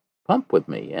spare pump with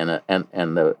me and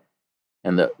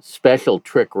the special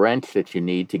trick wrench that you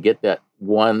need to get that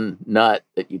one nut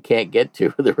that you can't get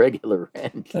to with a regular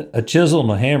wrench. A chisel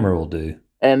and a hammer will do.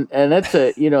 And that's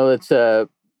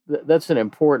that's an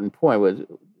important point.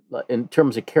 In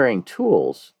terms of carrying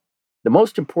tools, the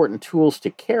most important tools to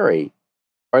carry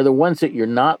are the ones that you're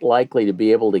not likely to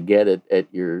be able to get at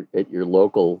your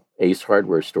local Ace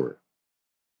Hardware store.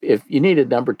 If you need a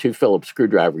number 2 Phillips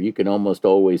screwdriver, you can almost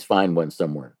always find one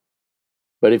somewhere.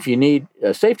 But if you need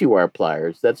safety wire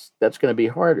pliers, that's going to be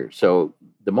harder. So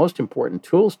the most important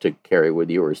tools to carry with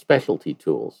you are specialty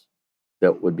tools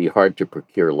that would be hard to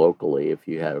procure locally if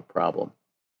you had a problem.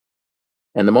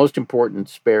 And the most important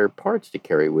spare parts to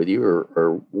carry with you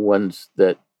are ones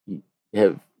that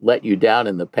have let you down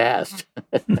in the past.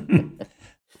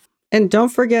 And don't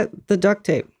forget the duct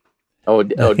tape.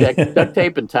 Duct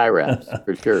tape and tie wraps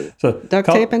for sure. So Duct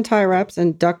tape and tie wraps,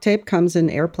 and duct tape comes in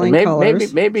airplane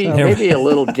colors. Maybe a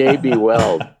little JB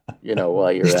Weld,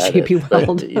 while you're at JB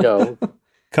Weld. But,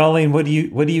 Colleen, what do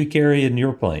you carry in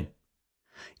your plane?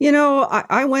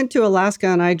 I went to Alaska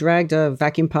and I dragged a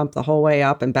vacuum pump the whole way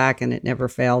up and back, and it never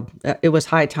failed. It was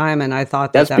high time, and I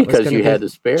thought that was going to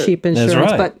be cheap insurance.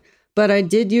 That's right. But I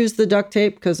did use the duct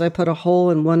tape because I put a hole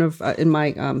in in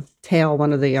my tail,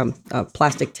 one of the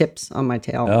plastic tips on my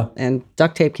tail, and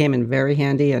duct tape came in very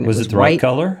handy. And Was it the right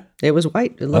color? It was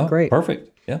white. It looked great.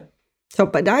 Perfect. Yeah. So,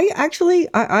 but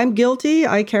I'm guilty.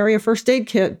 I carry a first aid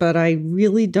kit, but I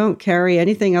really don't carry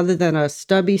anything other than a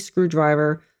stubby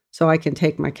screwdriver so I can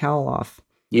take my cowl off.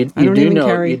 You do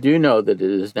know that it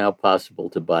is now possible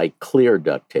to buy clear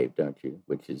duct tape, don't you?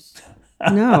 Which is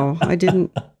no, I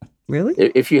didn't. Really?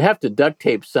 If you have to duct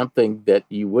tape something that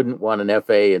you wouldn't want an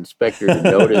FAA inspector to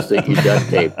notice that you duct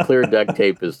tape, clear duct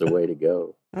tape is the way to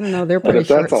go. I don't know. They're But pretty if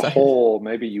that's a short-sighted. hole,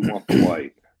 maybe you want the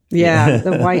white. Yeah,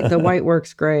 the white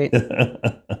works great.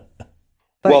 But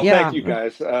Well, yeah. thank you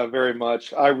guys very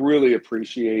much. I really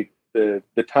appreciate the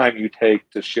time you take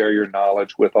to share your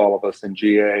knowledge with all of us in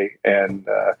GA. And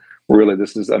really,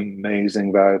 this is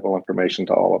amazing, valuable information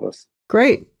to all of us.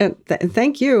 Great. And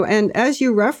thank you. And as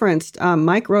you referenced,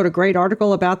 Mike wrote a great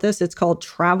article about this. It's called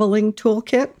Traveling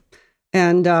Toolkit.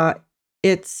 And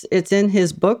it's in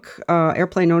his book,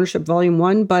 Airplane Ownership Volume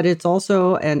 1, but it's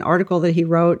also an article that he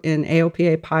wrote in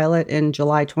AOPA Pilot in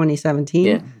July 2017.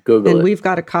 Yeah, Google and it. we've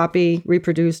got a copy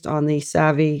reproduced on the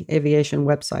Savvy Aviation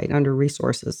website under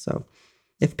resources. So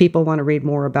if people want to read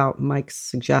more about Mike's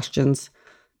suggestions,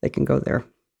 they can go there.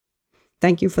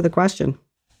 Thank you for the question.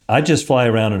 I just fly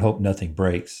around and hope nothing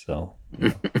breaks. So,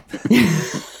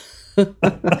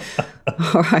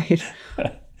 All right.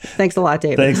 Thanks a lot,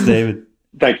 David. thanks, David.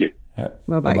 Thank you.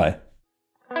 Bye-bye. Bye-bye.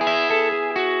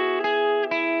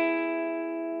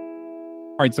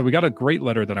 All right, so we got a great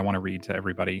letter that I want to read to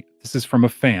everybody. This is from a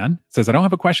fan. It says, I don't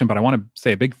have a question, but I want to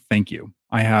say a big thank you.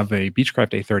 I have a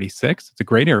Beechcraft A36. It's a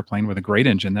great airplane with a great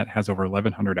engine that has over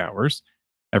 1,100 hours.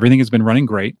 Everything has been running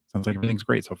great. Sounds like everything's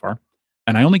great so far.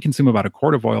 And I only consume about a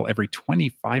quart of oil every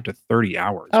 25 to 30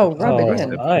 hours. Oh, rub it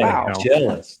in. I Wow. am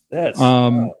jealous. That's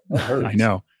that hurts. I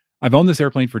know. I've owned this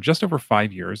airplane for just over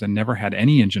 5 years and never had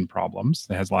any engine problems.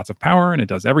 It has lots of power and it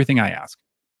does everything I ask.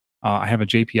 I have a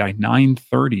JPI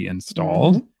 930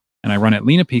 installed and I run at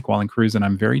Lena Peak while in cruise, and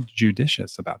I'm very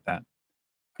judicious about that.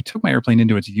 I took my airplane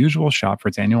into its usual shop for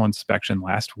its annual inspection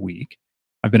last week.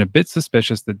 I've been a bit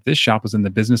suspicious that this shop was in the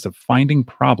business of finding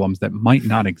problems that might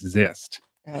not exist.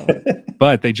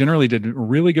 But they generally did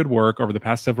really good work over the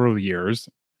past several years,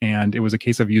 and it was a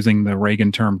case of using the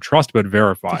Reagan term trust but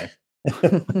verify.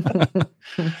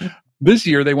 This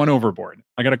year, they went overboard.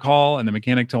 I got a call, and the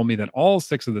mechanic told me that all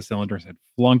 6 of the cylinders had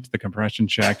flunked the compression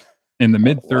check in the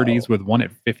mid-30s with one at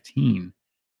 15,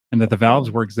 and that the valves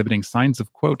were exhibiting signs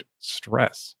of, quote,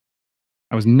 stress.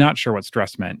 I was not sure what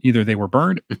stress meant. Either they were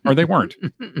burned or they weren't.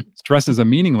 Stress is a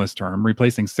meaningless term.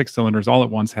 Replacing 6 cylinders all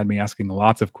at once had me asking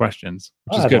lots of questions,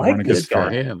 which is good. Like We're on a good this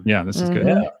start. guy. Yeah, this is good.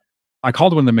 Yeah. I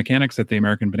called one of the mechanics at the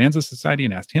American Bonanza Society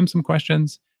and asked him some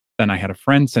questions. Then I had a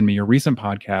friend send me your recent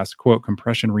podcast, quote,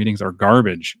 compression readings are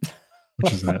garbage,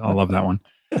 which is, I love that one.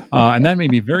 And that made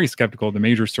me very skeptical of the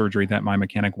major surgery that my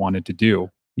mechanic wanted to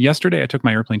do. Yesterday, I took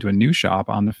my airplane to a new shop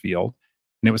on the field,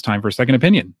 and it was time for a second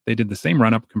opinion. They did the same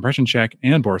run-up, compression check,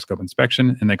 and borescope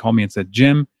inspection, and they called me and said,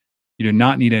 Jim, you do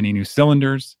not need any new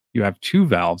cylinders. You have 2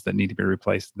 valves that need to be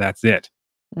replaced. That's it.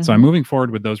 So I'm moving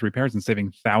forward with those repairs and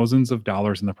saving thousands of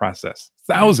dollars in the process.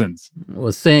 Thousands.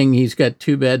 Well, saying he's got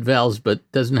 2 bad valves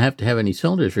but doesn't have to have any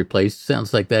cylinders replaced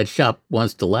sounds like that shop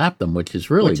wants to lap them, which is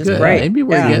really good. great. Maybe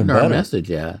we're Yeah. getting our Better.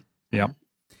 message out. Yeah.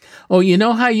 Oh, you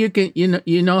know how you can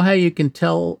you know how you can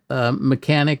tell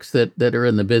mechanics that are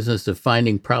in the business of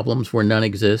finding problems where none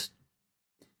exist?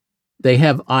 They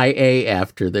have IA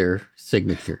after their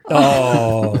signature.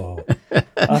 Oh, I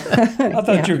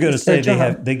thought you were going to it's their say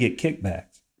job. they get kickbacks.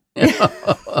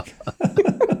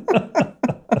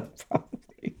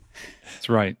 That's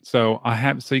right. So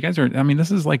you guys are, I mean, this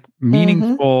is like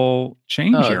meaningful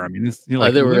change Oh, here. I mean, this,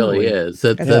 like, there really literally- is.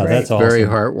 That's That's great. That's very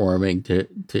awesome.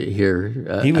 heartwarming to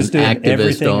hear He was an doing activist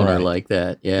everything owner right. like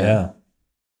that. Yeah. Yeah.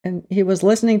 And he was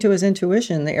listening to his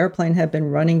intuition. The airplane had been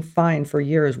running fine for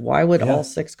years. Why would Yeah. all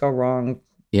 6 go wrong?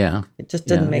 Yeah. It just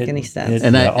didn't Yeah. make It- any sense. it-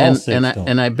 And Yeah, all I 6 don't.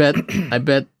 and I bet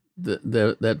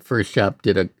that first shop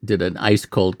did an ice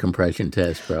cold compression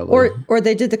test probably. or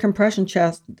they did the compression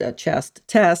chest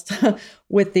test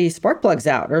with the spark plugs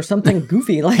out or something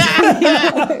goofy like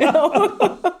that. You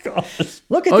know?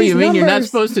 Look at Oh, these you mean you're not numbers.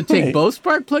 supposed to take Hey, both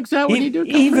spark plugs out when you do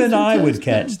Even compression I would test?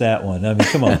 catch that one. I mean,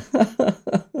 come on.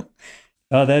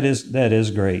 Oh, that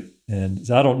is great. And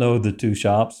I don't know the 2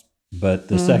 shops, but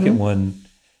the second one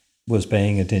was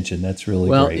paying attention. That's really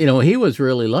Well, great. you know, he was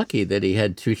really lucky that he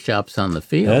had 2 shops on the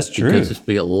field. That's true. Because there's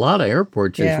be a lot of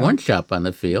airports. There's Yeah. one shop on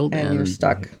the field, And you're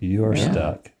stuck. You are Yeah.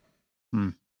 stuck.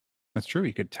 That's true.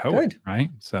 You could tow Good. it, right?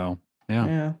 So, yeah.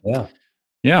 Yeah. Yeah,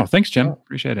 Yeah. Thanks, Jim.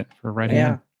 Appreciate it for writing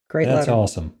Yeah. in. Great that's letter.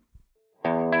 awesome.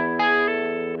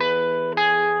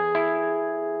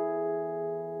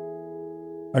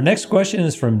 Our next question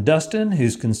is from Dustin,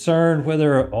 who's concerned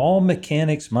whether all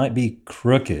mechanics might be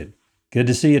crooked. Good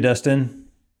to see you, Dustin.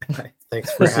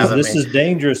 Thanks for having me. This is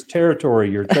dangerous territory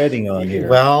you're treading on here.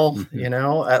 Well,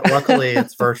 luckily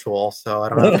it's virtual, so I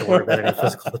don't have to worry about any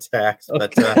physical attacks.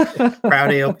 But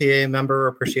proud AOPA member,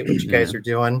 appreciate what you guys are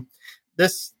doing.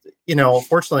 This,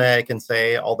 fortunately, I can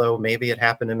say, although maybe it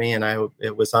happened to me and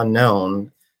it was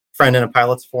unknown, friend in a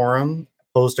pilot's forum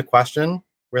posed a question,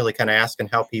 really kind of asking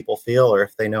how people feel or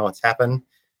if they know what's happened.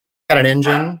 Had an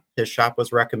engine his shop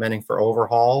was recommending for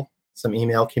overhaul, some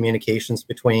email communications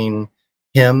between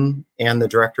him and the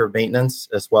director of maintenance,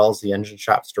 as well as the engine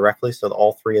shops directly. So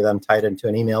all three of them tied into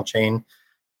an email chain,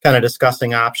 kind of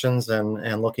discussing options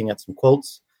and looking at some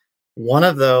quotes. One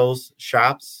of those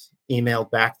shops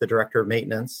emailed back the director of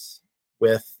maintenance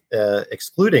with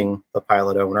excluding the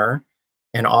pilot owner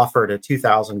and offered a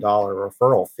 $2,000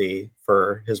 referral fee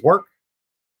for his work.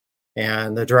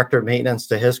 And the director of maintenance,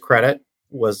 to his credit,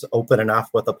 was open enough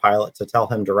with the pilot to tell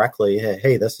him directly,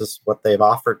 hey, this is what they've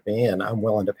offered me, and I'm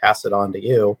willing to pass it on to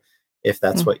you if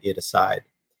that's what you decide.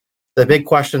 The big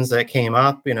questions that came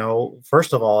up,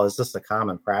 first of all, is this a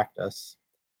common practice?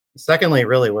 Secondly,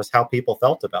 really was how people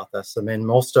felt about this. I mean,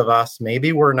 most of us,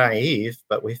 maybe we're naive,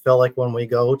 but we feel like when we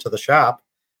go to the shop,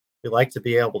 we like to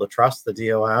be able to trust the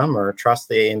DOM or trust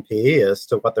the A&P as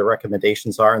to what their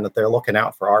recommendations are and that they're looking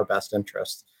out for our best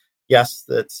interests. Yes,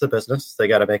 it's a business. They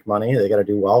got to make money. They got to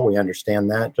do well. We understand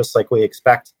that. Just like we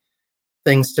expect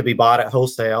things to be bought at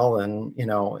wholesale and,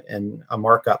 and a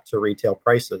markup to retail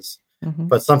prices. Mm-hmm.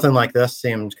 But something like this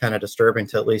seemed kind of disturbing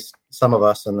to at least some of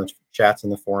us in the chats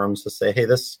and the forums to say, hey,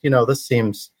 this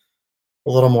seems a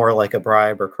little more like a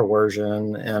bribe or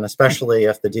coercion. And especially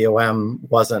if the DOM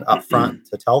wasn't upfront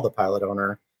to tell the pilot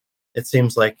owner, it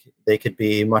seems like they could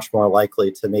be much more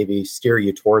likely to maybe steer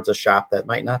you towards a shop that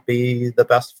might not be the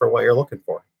best for what you're looking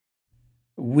for.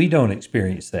 We don't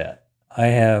experience that. I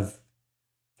have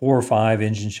 4 or 5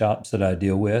 engine shops that I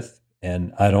deal with,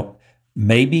 and I don't,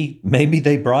 maybe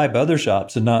they bribe other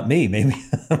shops and not me.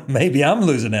 Maybe I'm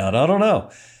losing out. I don't know.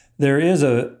 There is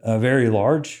a very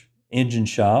large engine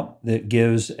shop that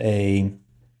gives a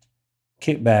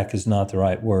kickback is not the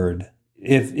right word.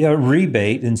 If a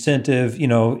rebate, incentive,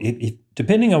 if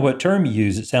depending on what term you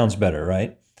use, it sounds better,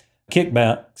 right?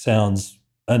 Kickback sounds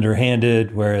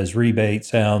underhanded, whereas rebate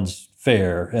sounds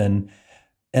fair. And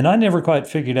I never quite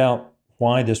figured out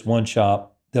why this one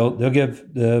shop, they'll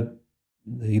give the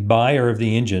buyer of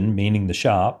the engine, meaning the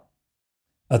shop,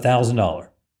 $1,000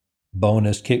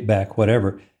 bonus, kickback,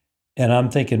 whatever. And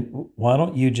I'm thinking, why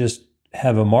don't you just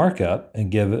have a markup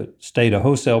and state a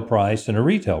wholesale price and a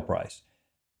retail price?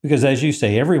 Because as you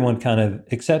say, everyone kind of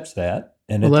accepts that.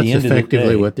 And at the end of the day, that's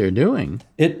effectively what they're doing.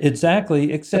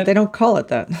 Exactly, except but they don't call it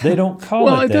that. They don't call it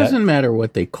that. Well, it doesn't matter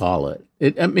what they call it.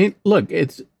 Look,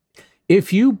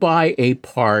 if you buy a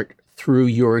part through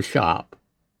your shop,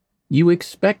 you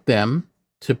expect them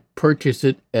to purchase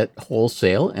it at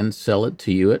wholesale and sell it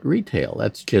to you at retail.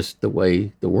 That's just the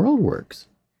way the world works.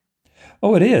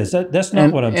 Oh, it is. That's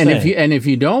not what I'm saying. If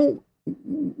you don't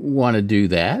want to do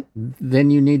that,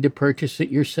 then you need to purchase it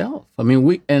yourself. I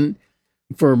mean,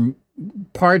 for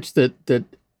parts that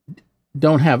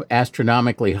don't have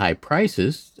astronomically high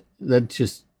prices, that's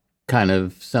just kind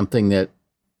of something that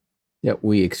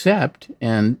we accept.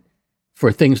 And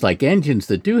for things like engines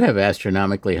that do have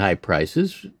astronomically high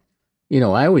prices, I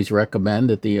always recommend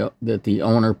that the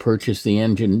owner purchase the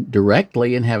engine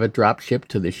directly and have it drop shipped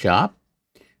to the shop,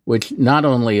 which not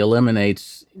only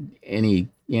eliminates any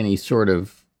sort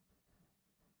of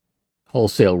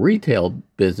wholesale retail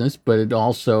business, but it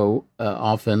also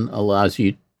often allows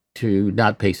you to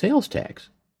not pay sales tax,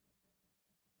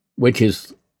 which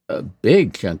is a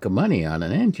big chunk of money on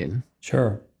an engine.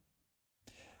 Sure.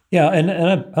 Yeah, and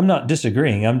I'm not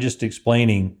disagreeing. I'm just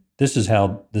explaining this is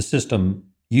how the system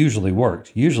usually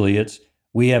works. Usually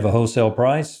we have a wholesale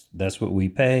price, that's what we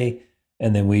pay,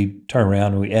 and then we turn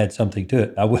around and we add something to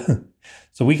it.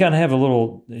 So we kind of have a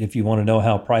little, if you want to know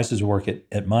how prices work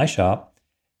at my shop,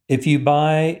 if you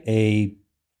buy a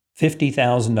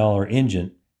 $50,000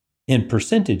 engine, in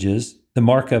percentages, the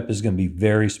markup is going to be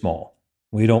very small.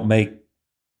 We don't make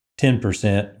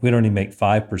 10%. We don't even make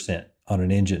 5% on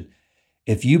an engine.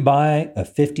 If you buy a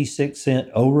 56-cent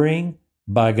O-ring,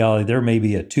 by golly, there may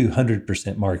be a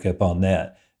 200% markup on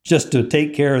that. Just to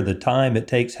take care of the time it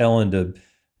takes Helen to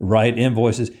write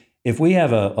invoices. If we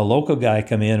have a local guy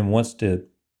come in and wants to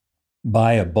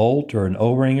buy a bolt or an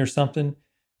O-ring or something,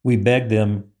 we beg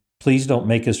them, please don't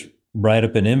make us write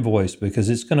up an invoice because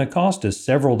it's going to cost us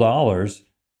several dollars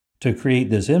to create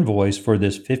this invoice for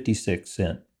this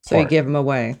 56-cent So you give them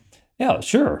away. Yeah,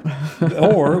 sure.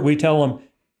 Or we tell them,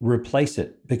 replace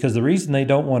it, because the reason they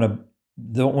don't want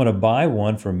to buy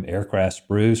one from Aircraft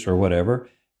Spruce or whatever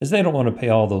is they don't want to pay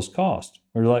all those costs.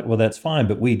 We're like, well, that's fine,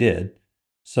 but we did.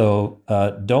 So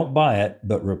don't buy it,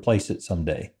 but replace it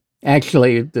someday.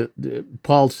 Actually,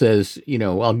 Paul says,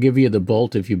 I'll give you the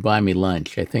bolt if you buy me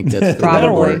lunch. I think that's the That'll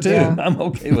Probably, work too. yeah. I'm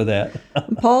okay with that.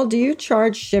 Paul, do you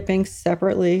charge shipping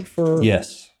separately for?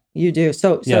 Yes. You do.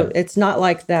 So Yeah. it's not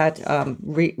like that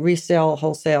resale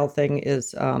wholesale thing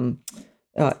is.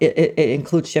 It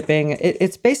includes shipping.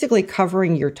 It's basically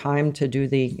covering your time to do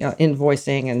the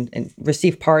invoicing and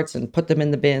receive parts and put them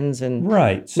in the bins and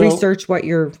Right. So, research what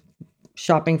you're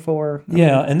shopping for.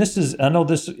 yeah, and I know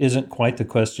this isn't quite the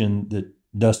question that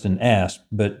Dustin asked,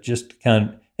 but just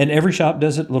and every shop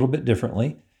does it a little bit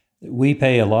differently. We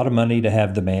pay a lot of money to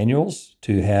have the manuals,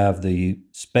 to have the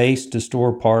space to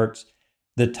store parts.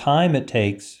 The time it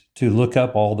takes to look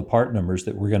up all the part numbers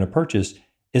that we're going to purchase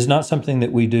is not something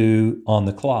that we do on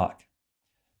the clock.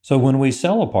 So when we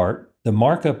sell a part, the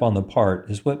markup on the part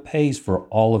is what pays for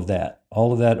all of that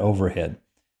overhead.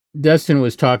 Dustin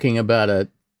was talking about a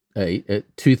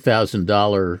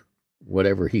 $2,000,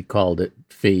 whatever he called it,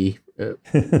 fee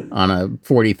on a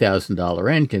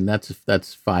 $40,000 engine. That's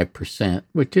 5%,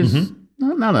 which is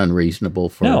not unreasonable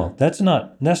for. No, that's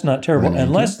not terrible,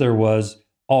 unless there was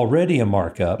already a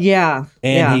markup. Yeah.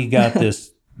 And he got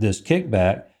this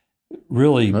kickback.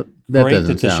 Really great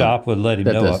that the shop would let him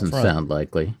know up front. That doesn't sound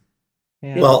likely.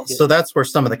 Yeah. Well, so that's where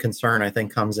some of the concern, I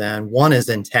think, comes in. One is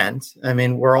intent. I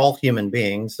mean, we're all human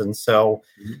beings. And so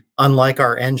unlike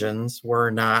our engines, we're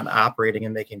not operating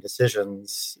and making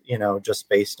decisions, just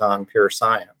based on pure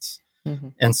science. Mm-hmm.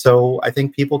 And so I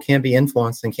think people can be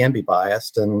influenced and can be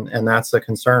biased. And that's a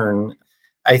concern.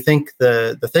 I think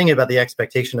the thing about the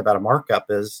expectation about a markup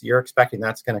is you're expecting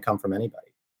that's going to come from anybody.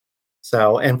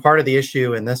 So, and part of the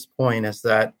issue in this point is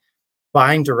that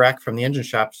buying direct from the engine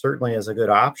shop certainly is a good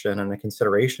option and a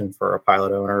consideration for a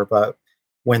pilot owner. But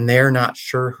when they're not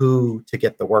sure who to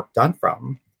get the work done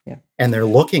from, and they're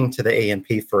looking to the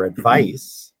A&P for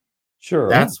advice, sure,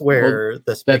 that's where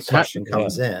this big question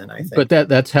comes in, I think. But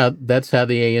that's how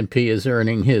the A&P is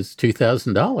earning his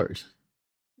 $2,000.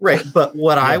 Right. But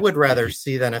what I would rather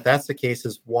see then, if that's the case,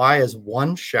 is why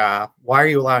are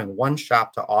you allowing one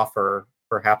shop to offer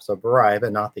perhaps a bribe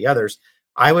and not the others?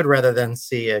 I would rather then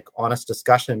see an honest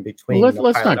discussion between.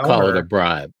 Let's not call it a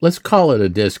bribe. Let's call it a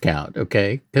discount,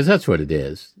 okay? Because that's what it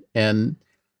is. And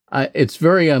it's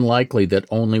very unlikely that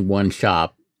only one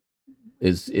shop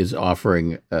is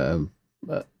offering an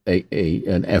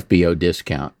FBO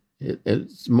discount.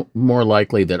 It's more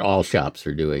likely that all shops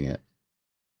are doing it.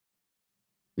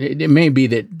 It may be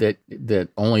that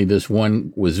only this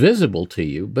one was visible to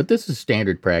you, but this is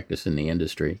standard practice in the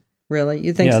industry. Really?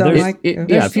 You think so, Mike?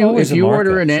 If you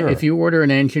order an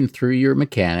engine through your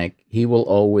mechanic, he will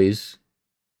always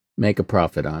make a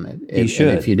profit on it. He should.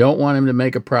 And if you don't want him to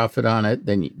make a profit on it,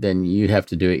 then you have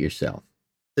to do it yourself.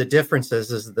 The difference is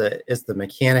the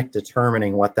mechanic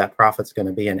determining what that profit's going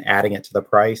to be and adding it to the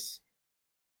price.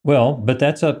 Well, but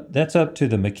that's up to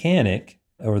the mechanic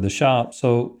or the shop.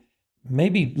 So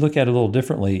maybe look at it a little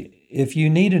differently. If you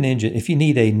need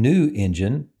a new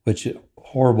engine, which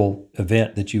horrible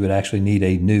event that you would actually need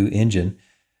a new engine,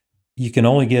 you can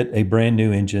only get a brand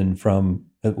new engine from,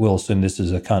 we'll assume this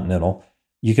is a Continental.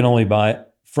 You can only buy it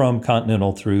from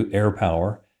Continental through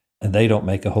AirPower, and they don't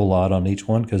make a whole lot on each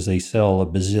one because they sell a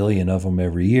bazillion of them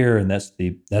every year, and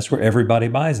that's where everybody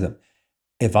buys them.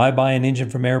 If I buy an engine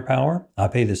from AirPower, I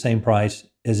pay the same price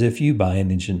as if you buy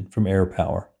an engine from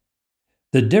AirPower.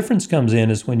 The difference comes in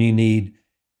is when you need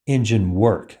engine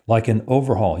work, like an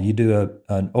overhaul. You do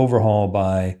an overhaul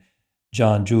by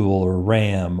John Jewell or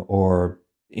Ram or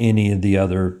any of the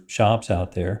other shops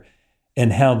out there,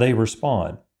 and how they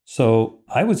respond. So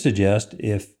I would suggest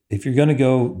if you're going to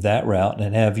go that route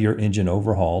and have your engine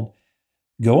overhauled,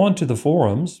 go onto the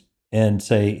forums and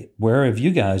say, where have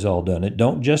you guys all done it?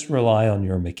 Don't just rely on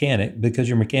your mechanic, because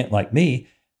your mechanic, like me,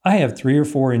 I have 3 or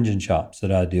 4 engine shops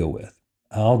that I deal with.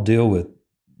 I'll deal with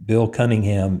Bill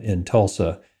Cunningham in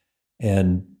Tulsa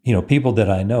and, people that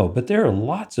I know, but there are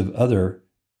lots of other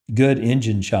good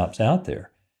engine shops out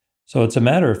there. So it's a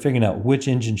matter of figuring out which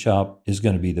engine shop is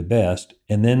going to be the best.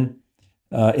 And then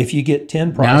if you get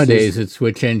 10 prices. Nowadays, it's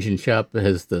which engine shop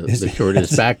has the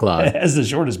shortest backlog. It has the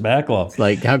shortest backlog. It's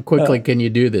like, how quickly can you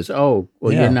do this? Oh,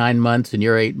 well, you're 9 months and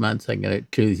you're 8 months. I'm going to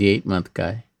choose the 8-month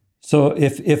guy. So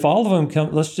if all of them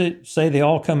come, let's just say they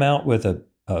all come out with a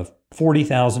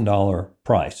 $40,000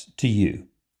 price to you.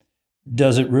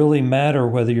 Does it really matter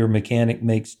whether your mechanic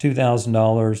makes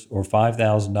 $2,000 or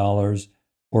 $5,000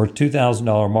 or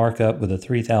 $2,000 markup with a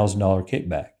 $3,000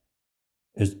 kickback?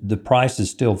 The price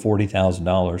is still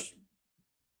 $40,000,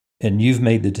 and you've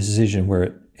made the decision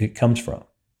where it comes from.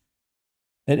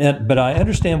 But I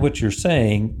understand what you're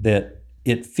saying, that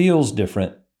it feels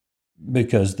different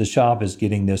because the shop is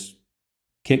getting this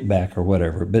kickback or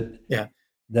whatever. But yeah,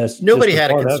 that's nobody just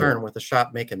had a part of concern it. with the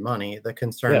shop making money. The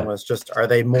concern was just, are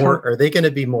they going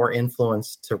to be more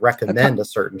influenced to recommend a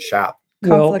certain shop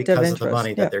Conflict of because interest. of the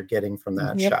money that they're getting from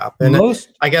that shop? And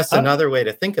I guess another way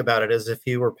to think about it is if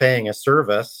you were paying a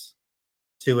service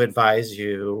to advise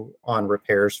you on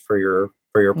repairs for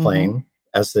your plane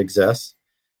as it exists,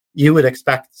 you would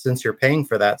expect, since you're paying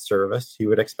for that service, you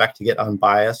would expect to get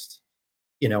unbiased,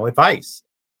 advice.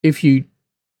 If you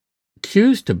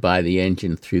choose to buy the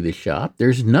engine through the shop,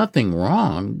 there's nothing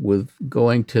wrong with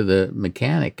going to the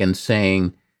mechanic and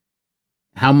saying,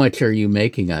 how much are you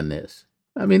making on this?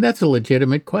 I mean, that's a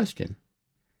legitimate question.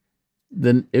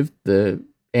 Then if the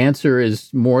answer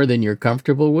is more than you're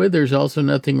comfortable with, there's also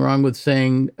nothing wrong with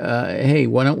saying, hey,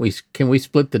 can we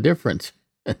split the difference?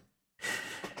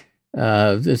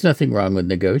 There's nothing wrong with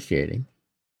negotiating.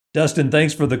 Dustin,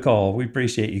 thanks for the call. We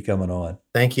appreciate you coming on.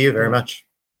 Thank you very much.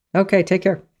 Okay, take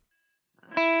care.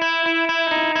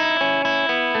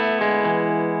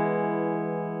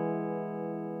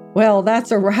 Well,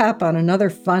 that's a wrap on another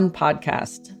fun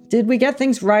podcast. Did we get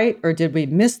things right, or did we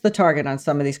miss the target on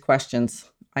some of these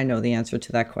questions? I know the answer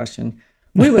to that question.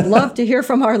 We would love to hear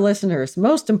from our listeners.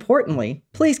 Most importantly,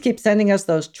 please keep sending us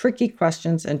those tricky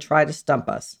questions and try to stump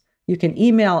us. You can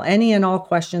email any and all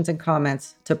questions and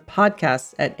comments to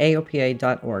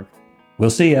podcasts@aopa.org. We'll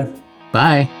see you.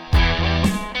 Bye.